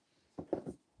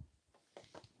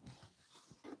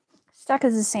 Stuck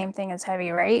is the same thing as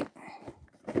heavy, right?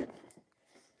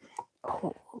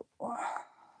 Oh.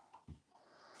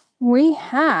 We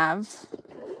have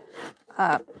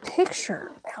a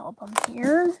picture album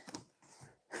here.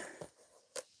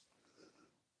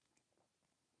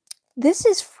 This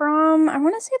is from, I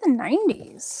want to say the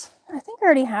 90s. I think I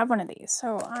already have one of these,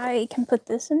 so I can put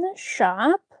this in the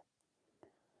shop.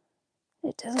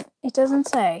 It doesn't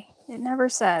say. It never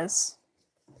says.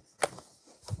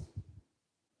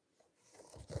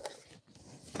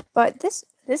 But this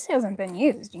hasn't been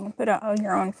used. You can put all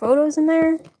your own photos in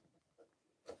there.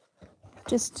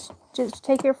 Just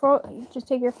take your phone,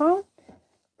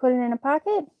 put it in a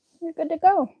pocket, you're good to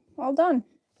go. All done.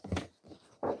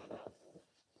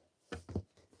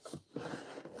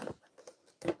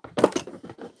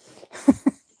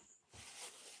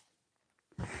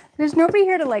 There's nobody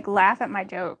here to like laugh at my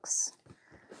jokes.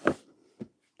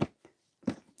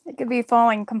 It could be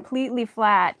falling completely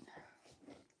flat.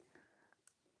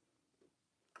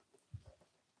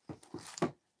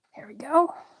 There we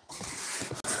go.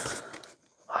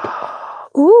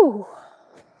 Ooh.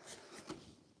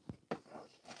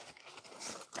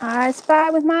 I spy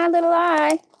with my little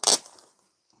eye.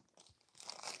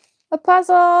 A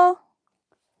puzzle.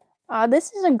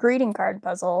 This is a greeting card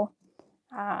puzzle.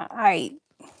 I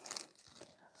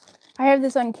I have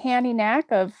this uncanny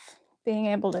knack of being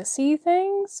able to see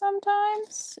things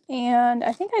sometimes, and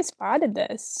I think I spotted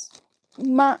this.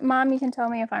 Mom, you can tell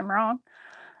me if I'm wrong.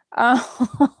 I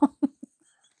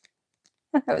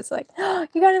was like, oh,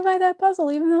 you gotta buy that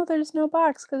puzzle even though there's no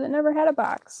box because it never had a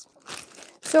box.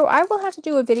 So I will have to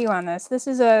do a video on this. This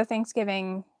is a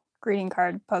Thanksgiving greeting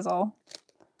card puzzle.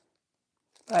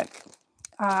 But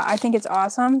I think it's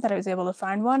awesome that I was able to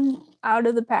find one out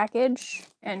of the package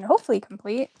and hopefully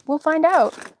complete. We'll find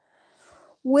out.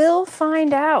 We'll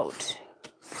find out.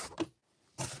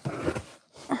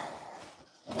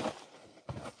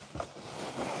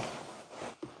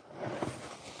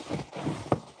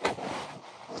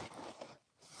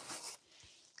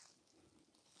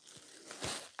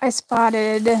 I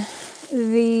spotted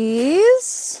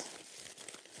these.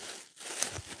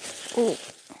 Ooh.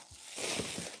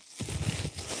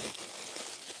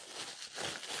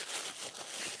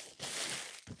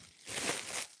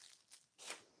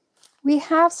 We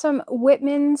have some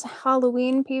Whitman's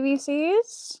Halloween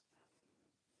PVCs.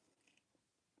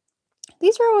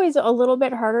 These are always a little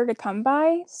bit harder to come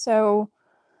by, so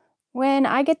when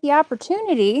I get the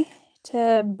opportunity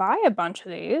to buy a bunch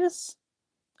of these,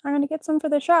 I'm going to get some for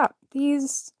the shop.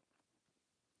 These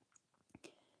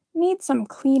need some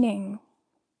cleaning.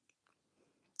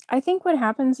 I think what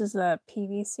happens is the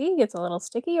PVC gets a little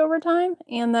sticky over time,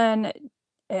 and then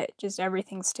it just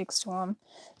everything sticks to them.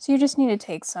 So you just need to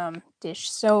take some dish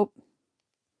soap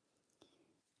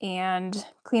and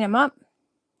clean them up,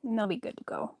 and they'll be good to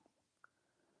go.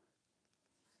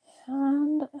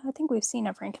 And I think we've seen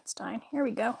a Frankenstein. Here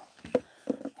we go.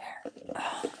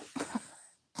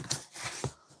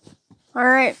 All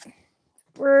right,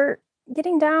 we're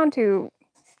getting down to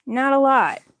not a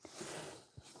lot.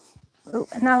 Oh,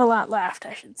 not a lot left,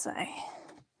 I should say.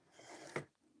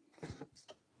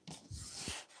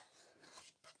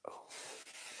 Oh,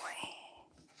 boy.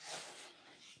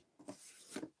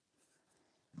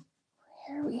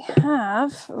 Here we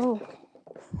have,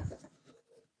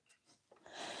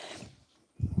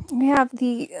 we have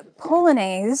the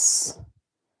Polonaise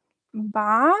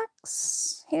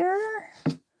box here.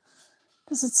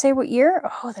 Does it say what year?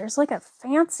 Oh, there's like a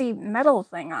fancy metal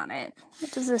thing on it.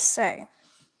 What does this say?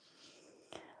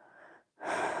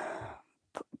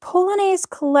 Polonaise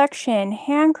collection,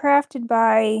 handcrafted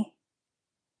by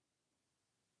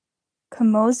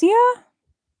Camozia.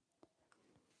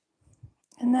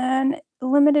 And then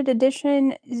limited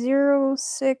edition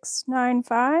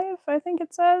 0695, I think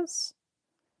it says.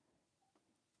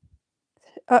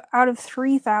 Out of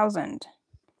 3,000.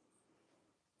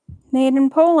 Made in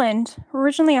Poland.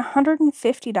 Originally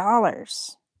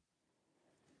 $150.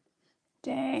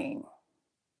 Dang.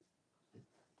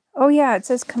 Oh yeah, it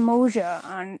says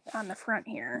Camozia on the front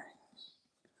here.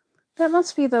 That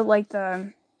must be the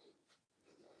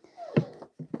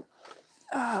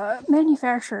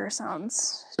manufacturer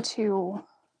sounds too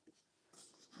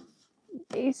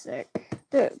basic.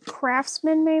 The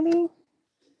Craftsman, maybe?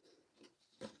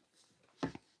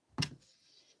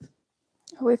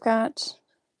 We've got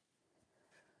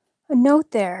a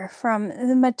note there from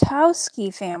the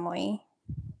Matowski family.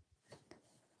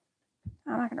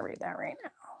 I'm not going to read that right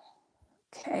now.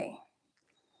 Okay.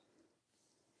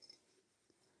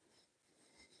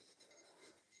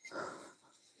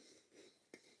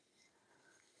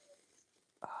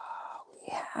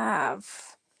 We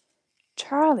have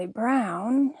Charlie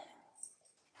Brown.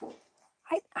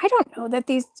 I don't know that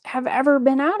these have ever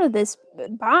been out of this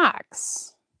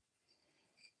box.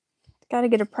 Got to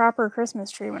get a proper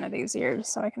Christmas tree one of these years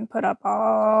so I can put up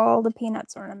all the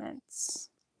Peanuts ornaments.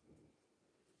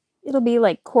 It'll be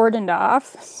like cordoned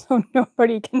off so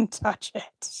nobody can touch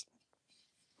it.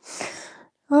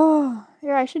 Oh,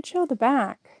 yeah, I should show the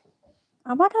back.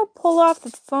 I'm not going to pull off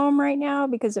the foam right now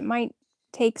because it might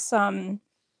take some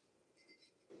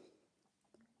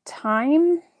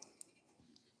time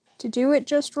to do it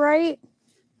just right.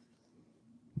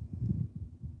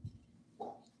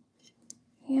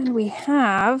 And we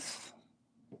have,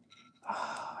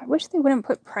 I wish they wouldn't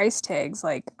put price tags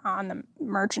like on the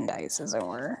merchandise, as it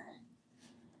were.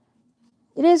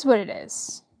 It is what it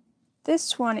is.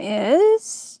 This one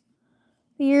is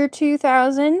the year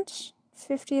 2000,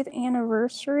 50th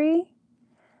anniversary.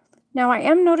 Now I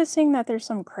am noticing that there's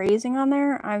some crazing on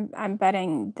there. I'm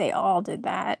betting they all did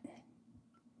that.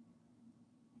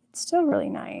 It's still really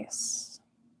nice.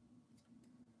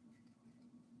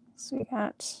 So we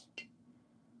got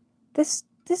this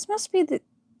must be the,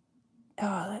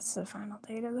 oh, that's the final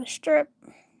date of the strip.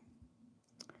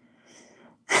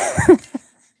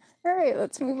 All right,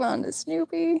 let's move on to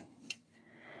Snoopy.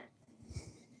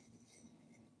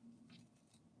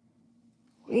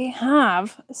 we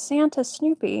have Santa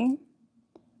Snoopy.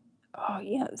 Oh,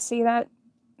 yeah, see that?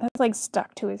 That's like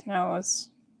stuck to his nose.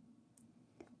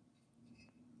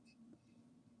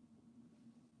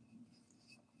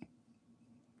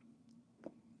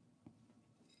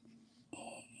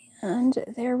 And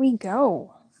there we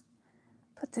go.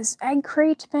 Put this egg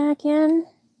crate back in.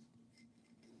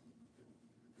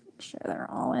 Make sure they're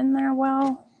all in there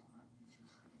well.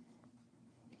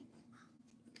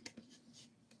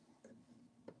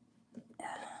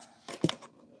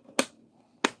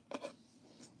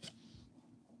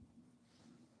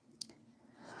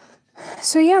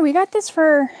 So yeah, we got this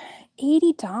for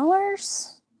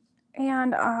 $80.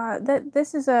 And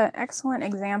this is an excellent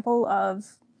example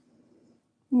of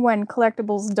when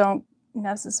collectibles don't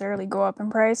necessarily go up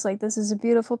in price. Like, this is a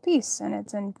beautiful piece and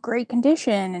it's in great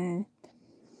condition,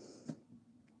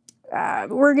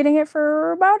 and we're getting it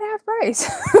for about half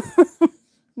price.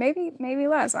 maybe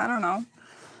less, I don't know.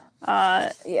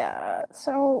 Yeah,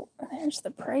 so there's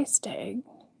the price tag.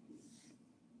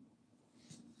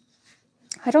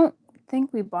 I don't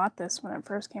think we bought this when it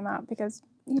first came out because,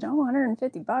 you know,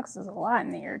 $150 is a lot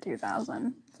in the year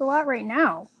 2000. It's a lot right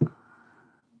now.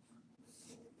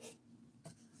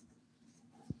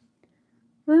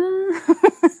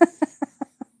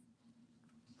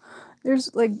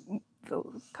 There's like a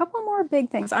couple more big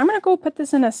things. I'm gonna go put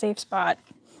this in a safe spot.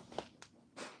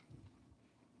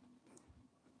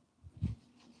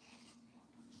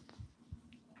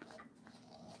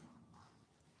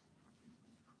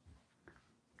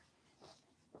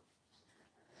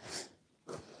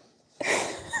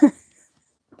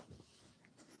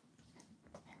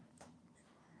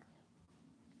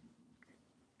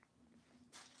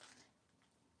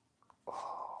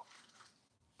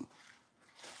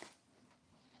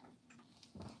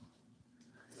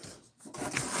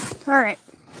 All right.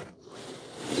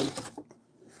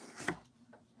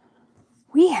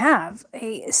 We have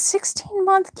a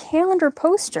 16-month calendar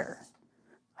poster.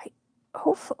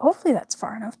 Hopefully that's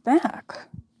far enough back.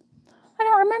 I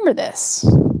don't remember this.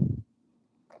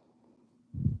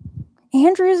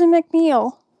 Andrews and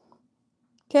McNeil.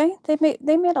 Okay, they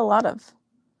made a lot of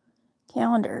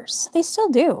calendars. They still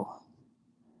do.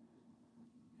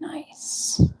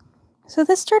 Nice. So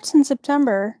this starts in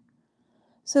September.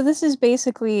 So this is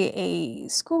basically a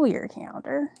school year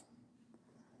calendar.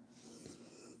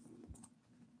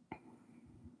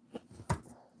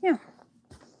 Yeah.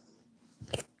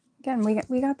 Again,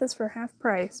 we got this for half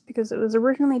price because it was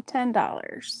originally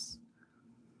 $10.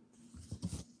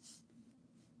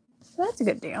 So that's a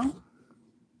good deal.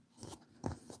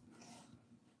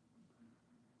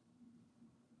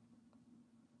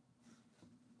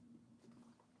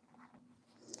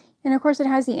 And of course it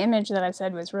has the image that I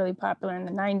said was really popular in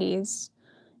the 90s.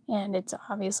 And it's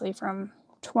obviously from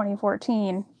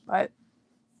 2014, but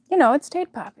you know, it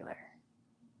stayed popular.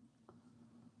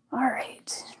 All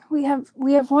right, we have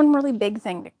one really big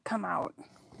thing to come out.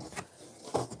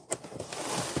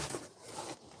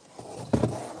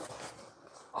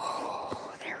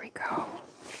 Oh, there we go.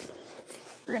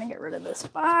 We're gonna get rid of this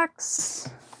box.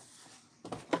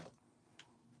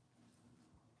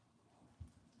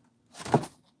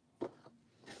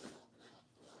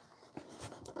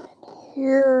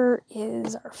 Here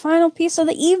is our final piece of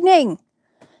the evening.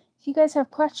 If you guys have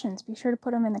questions, be sure to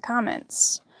put them in the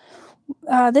comments.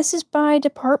 This is by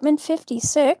Department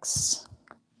 56.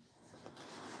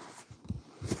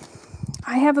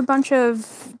 I have a bunch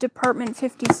of Department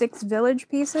 56 Village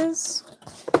pieces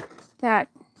that,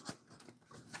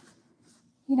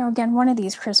 you know, again, one of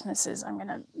these Christmases, I'm going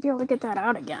to be able to get that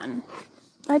out again.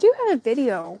 I do have a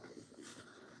video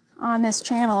on this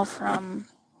channel from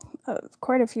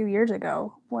quite a few years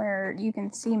ago where you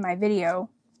can see my video.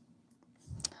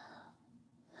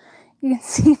 You can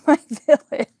see my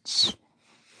village.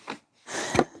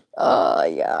 Oh,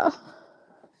 yeah.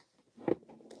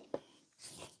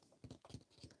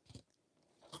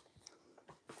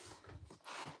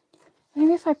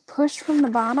 Maybe if I push from the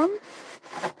bottom.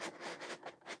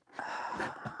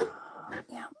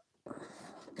 Yeah.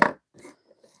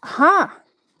 Aha!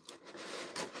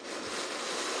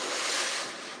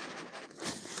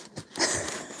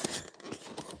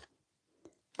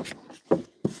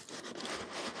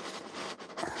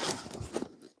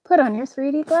 Put on your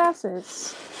 3D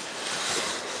glasses.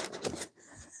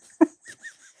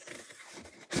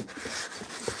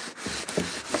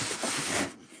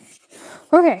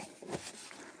 Okay.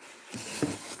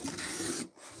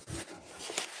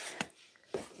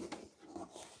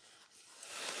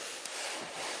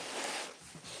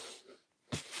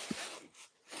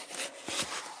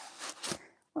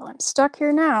 Well, I'm stuck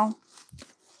here now.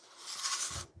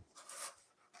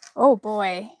 Oh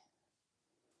boy.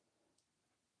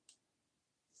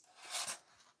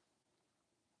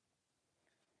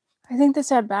 I think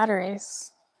this had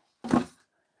batteries.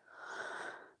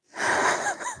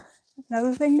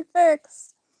 Another thing to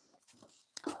fix.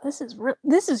 Oh,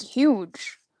 this is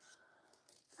huge.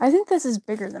 I think this is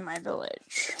bigger than my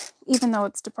village, even though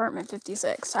it's Department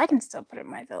 56. I can still put it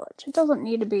in my village. It doesn't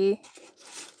need to be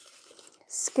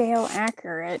scale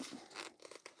accurate.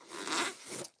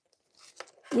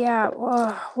 Yeah,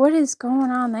 whoa, what is going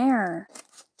on there?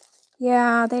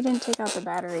 Yeah, they didn't take out the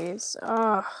batteries.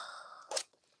 Oh,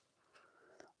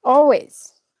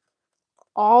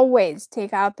 always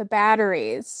take out the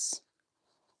batteries.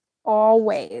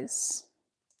 Always.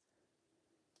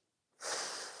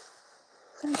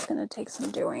 That's gonna take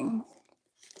some doing.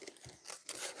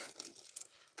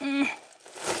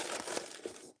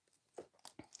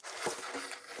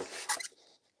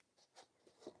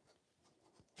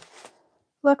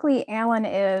 Luckily, Alan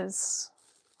is,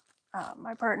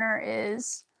 my partner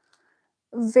is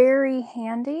very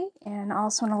handy and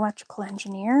also an electrical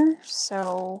engineer.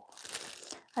 So,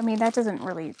 I mean, that doesn't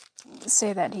really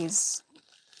say that he's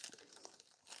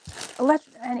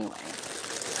anyway.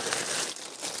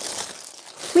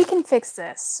 We can fix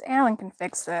this. Alan can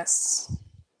fix this.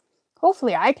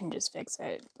 Hopefully I can just fix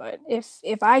it, but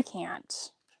if I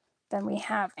can't, then we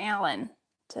have Alan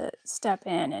to step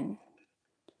in and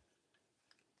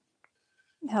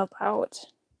help out.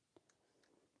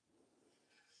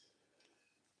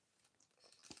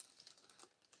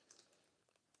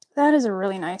 That is a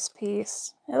really nice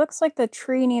piece. It looks like the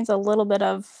tree needs a little bit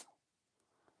of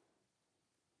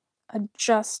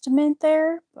adjustment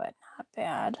there, but not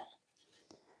bad.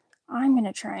 I'm going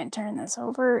to try and turn this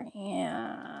over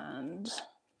and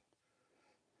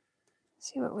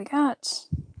see what we got.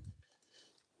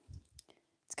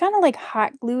 It's kind of like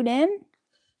hot glued in.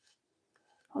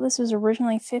 Well, this was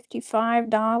originally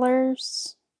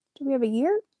 $55. Do we have a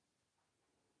year?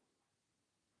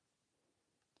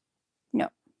 No.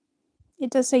 It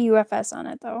does say UFS on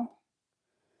it, though.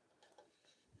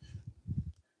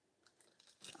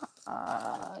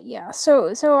 Yeah,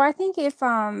 so I think if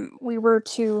we were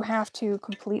to have to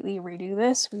completely redo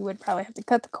this, we would probably have to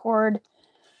cut the cord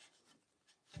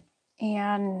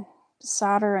and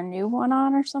solder a new one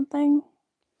on or something.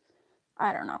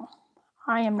 I don't know.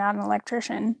 I am not an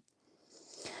electrician.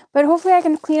 But hopefully I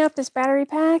can clean up this battery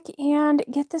pack and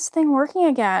get this thing working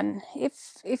again.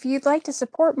 If you'd like to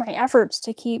support my efforts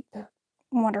to keep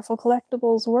Wonderful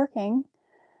Collectibles working,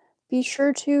 be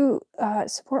sure to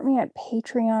support me at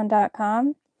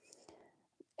Patreon.com.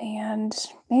 And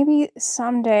maybe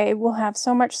someday we'll have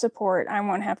so much support I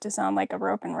won't have to sound like a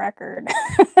broken record.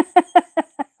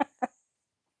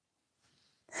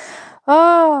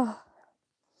 Oh,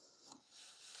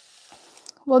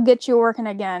 we'll get you working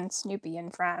again, Snoopy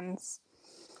and friends.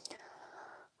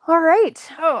 All right.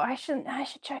 Oh, I should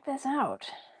check this out.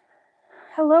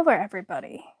 Hello there,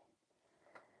 everybody.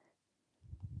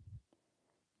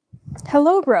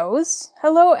 Hello, Rose.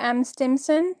 Hello, M.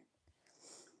 Stimson.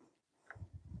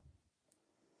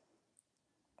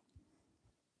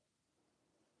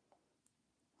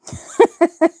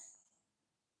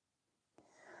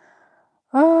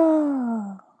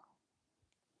 Oh.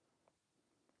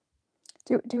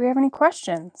 Do we have any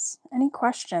questions? Any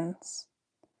questions?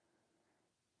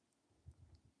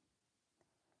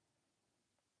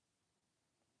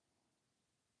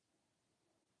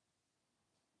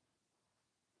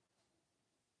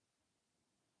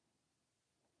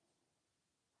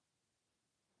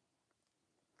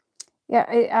 Yeah,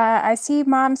 I see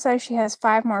Mom says she has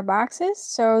 5 more boxes,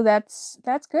 so that's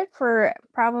good for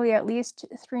probably at least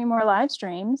 3 more live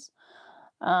streams.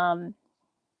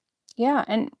 Yeah,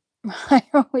 and I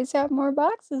always have more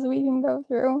boxes we can go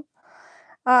through.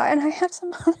 And I have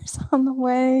some others on the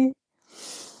way.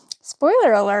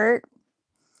 Spoiler alert.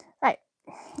 I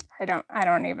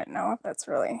don't even know if that's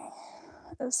really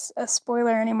a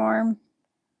spoiler anymore.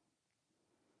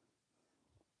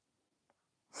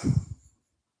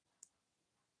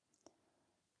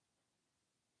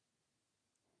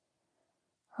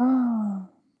 Oh.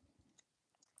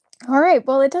 All right.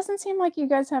 Well, it doesn't seem like you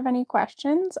guys have any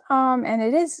questions. And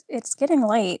it's getting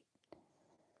late.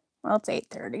 Well, it's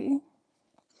 8:30.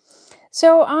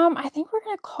 So, I think we're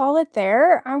gonna call it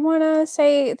there. I want to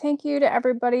say thank you to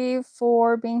everybody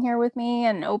for being here with me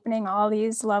and opening all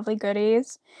these lovely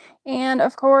goodies. And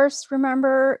of course,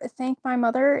 remember, thank my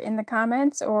mother in the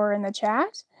comments or in the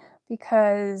chat,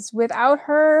 because without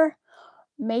her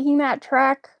making that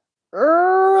trek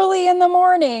early in the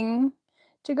morning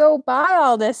to go buy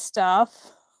all this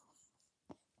stuff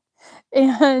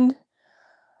and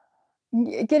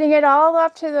getting it all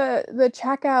up to the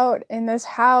checkout in this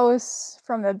house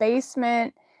from the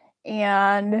basement,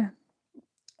 and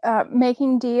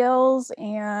making deals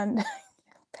and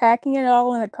packing it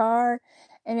all in the car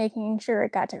and making sure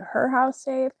it got to her house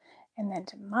safe and then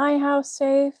to my house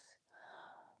safe.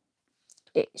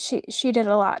 She did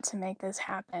a lot to make this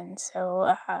happen.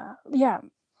 So yeah,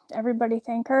 everybody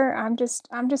thank her. I'm just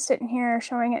sitting here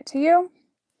showing it to you.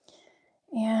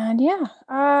 And yeah,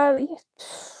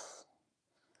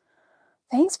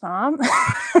 thanks, Mom.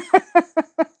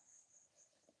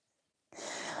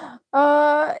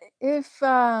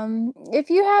 If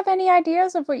you have any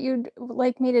ideas of what you'd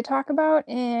like me to talk about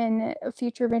in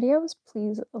future videos,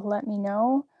 please let me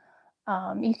know.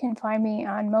 You can find me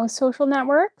on most social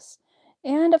networks,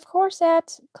 and of course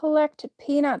at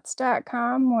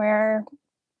CollectPeanuts.com, where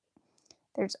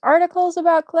there's articles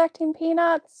about collecting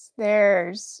peanuts,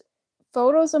 there's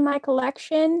photos of my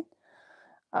collection.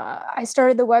 I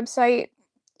started the website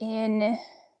in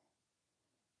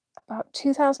about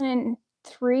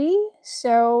 2003,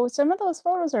 so some of those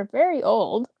photos are very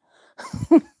old.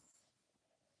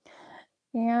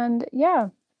 And yeah,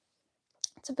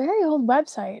 it's a very old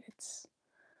website. It's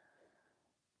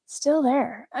still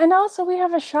there. And also we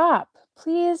have a shop.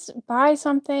 Please buy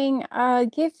something.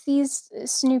 Give these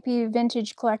Snoopy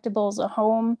vintage collectibles a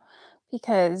home,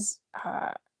 because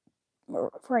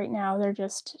right now they're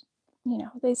just,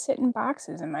 they sit in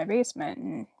boxes in my basement,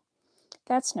 and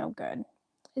that's no good.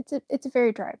 It's a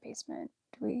very dry basement.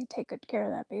 We take good care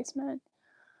of that basement.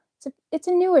 It's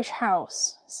a newish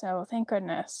house, so thank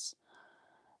goodness.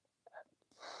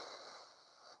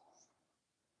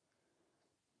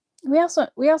 We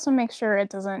also make sure it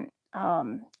doesn't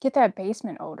get that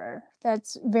basement odor.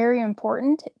 That's very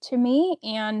important to me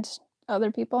and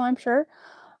other people, I'm sure.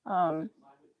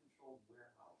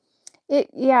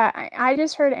 Yeah, I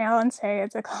just heard Alan say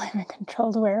it's a climate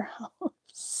controlled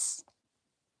warehouse.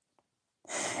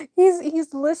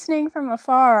 He's listening from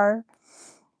afar.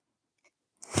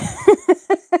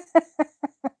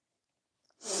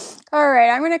 All right,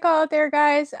 I'm gonna call it there,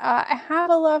 guys. Have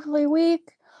a lovely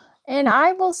week, and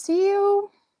I will see you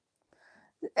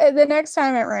the next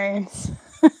time it rains.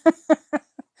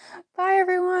 Bye,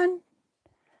 everyone.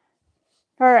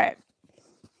 All right.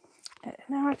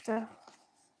 Now I have to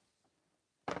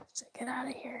get out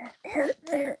of here.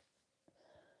 There.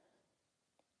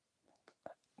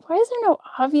 Why is there no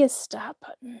obvious stop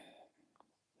button?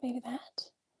 Maybe that.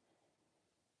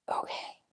 Okay.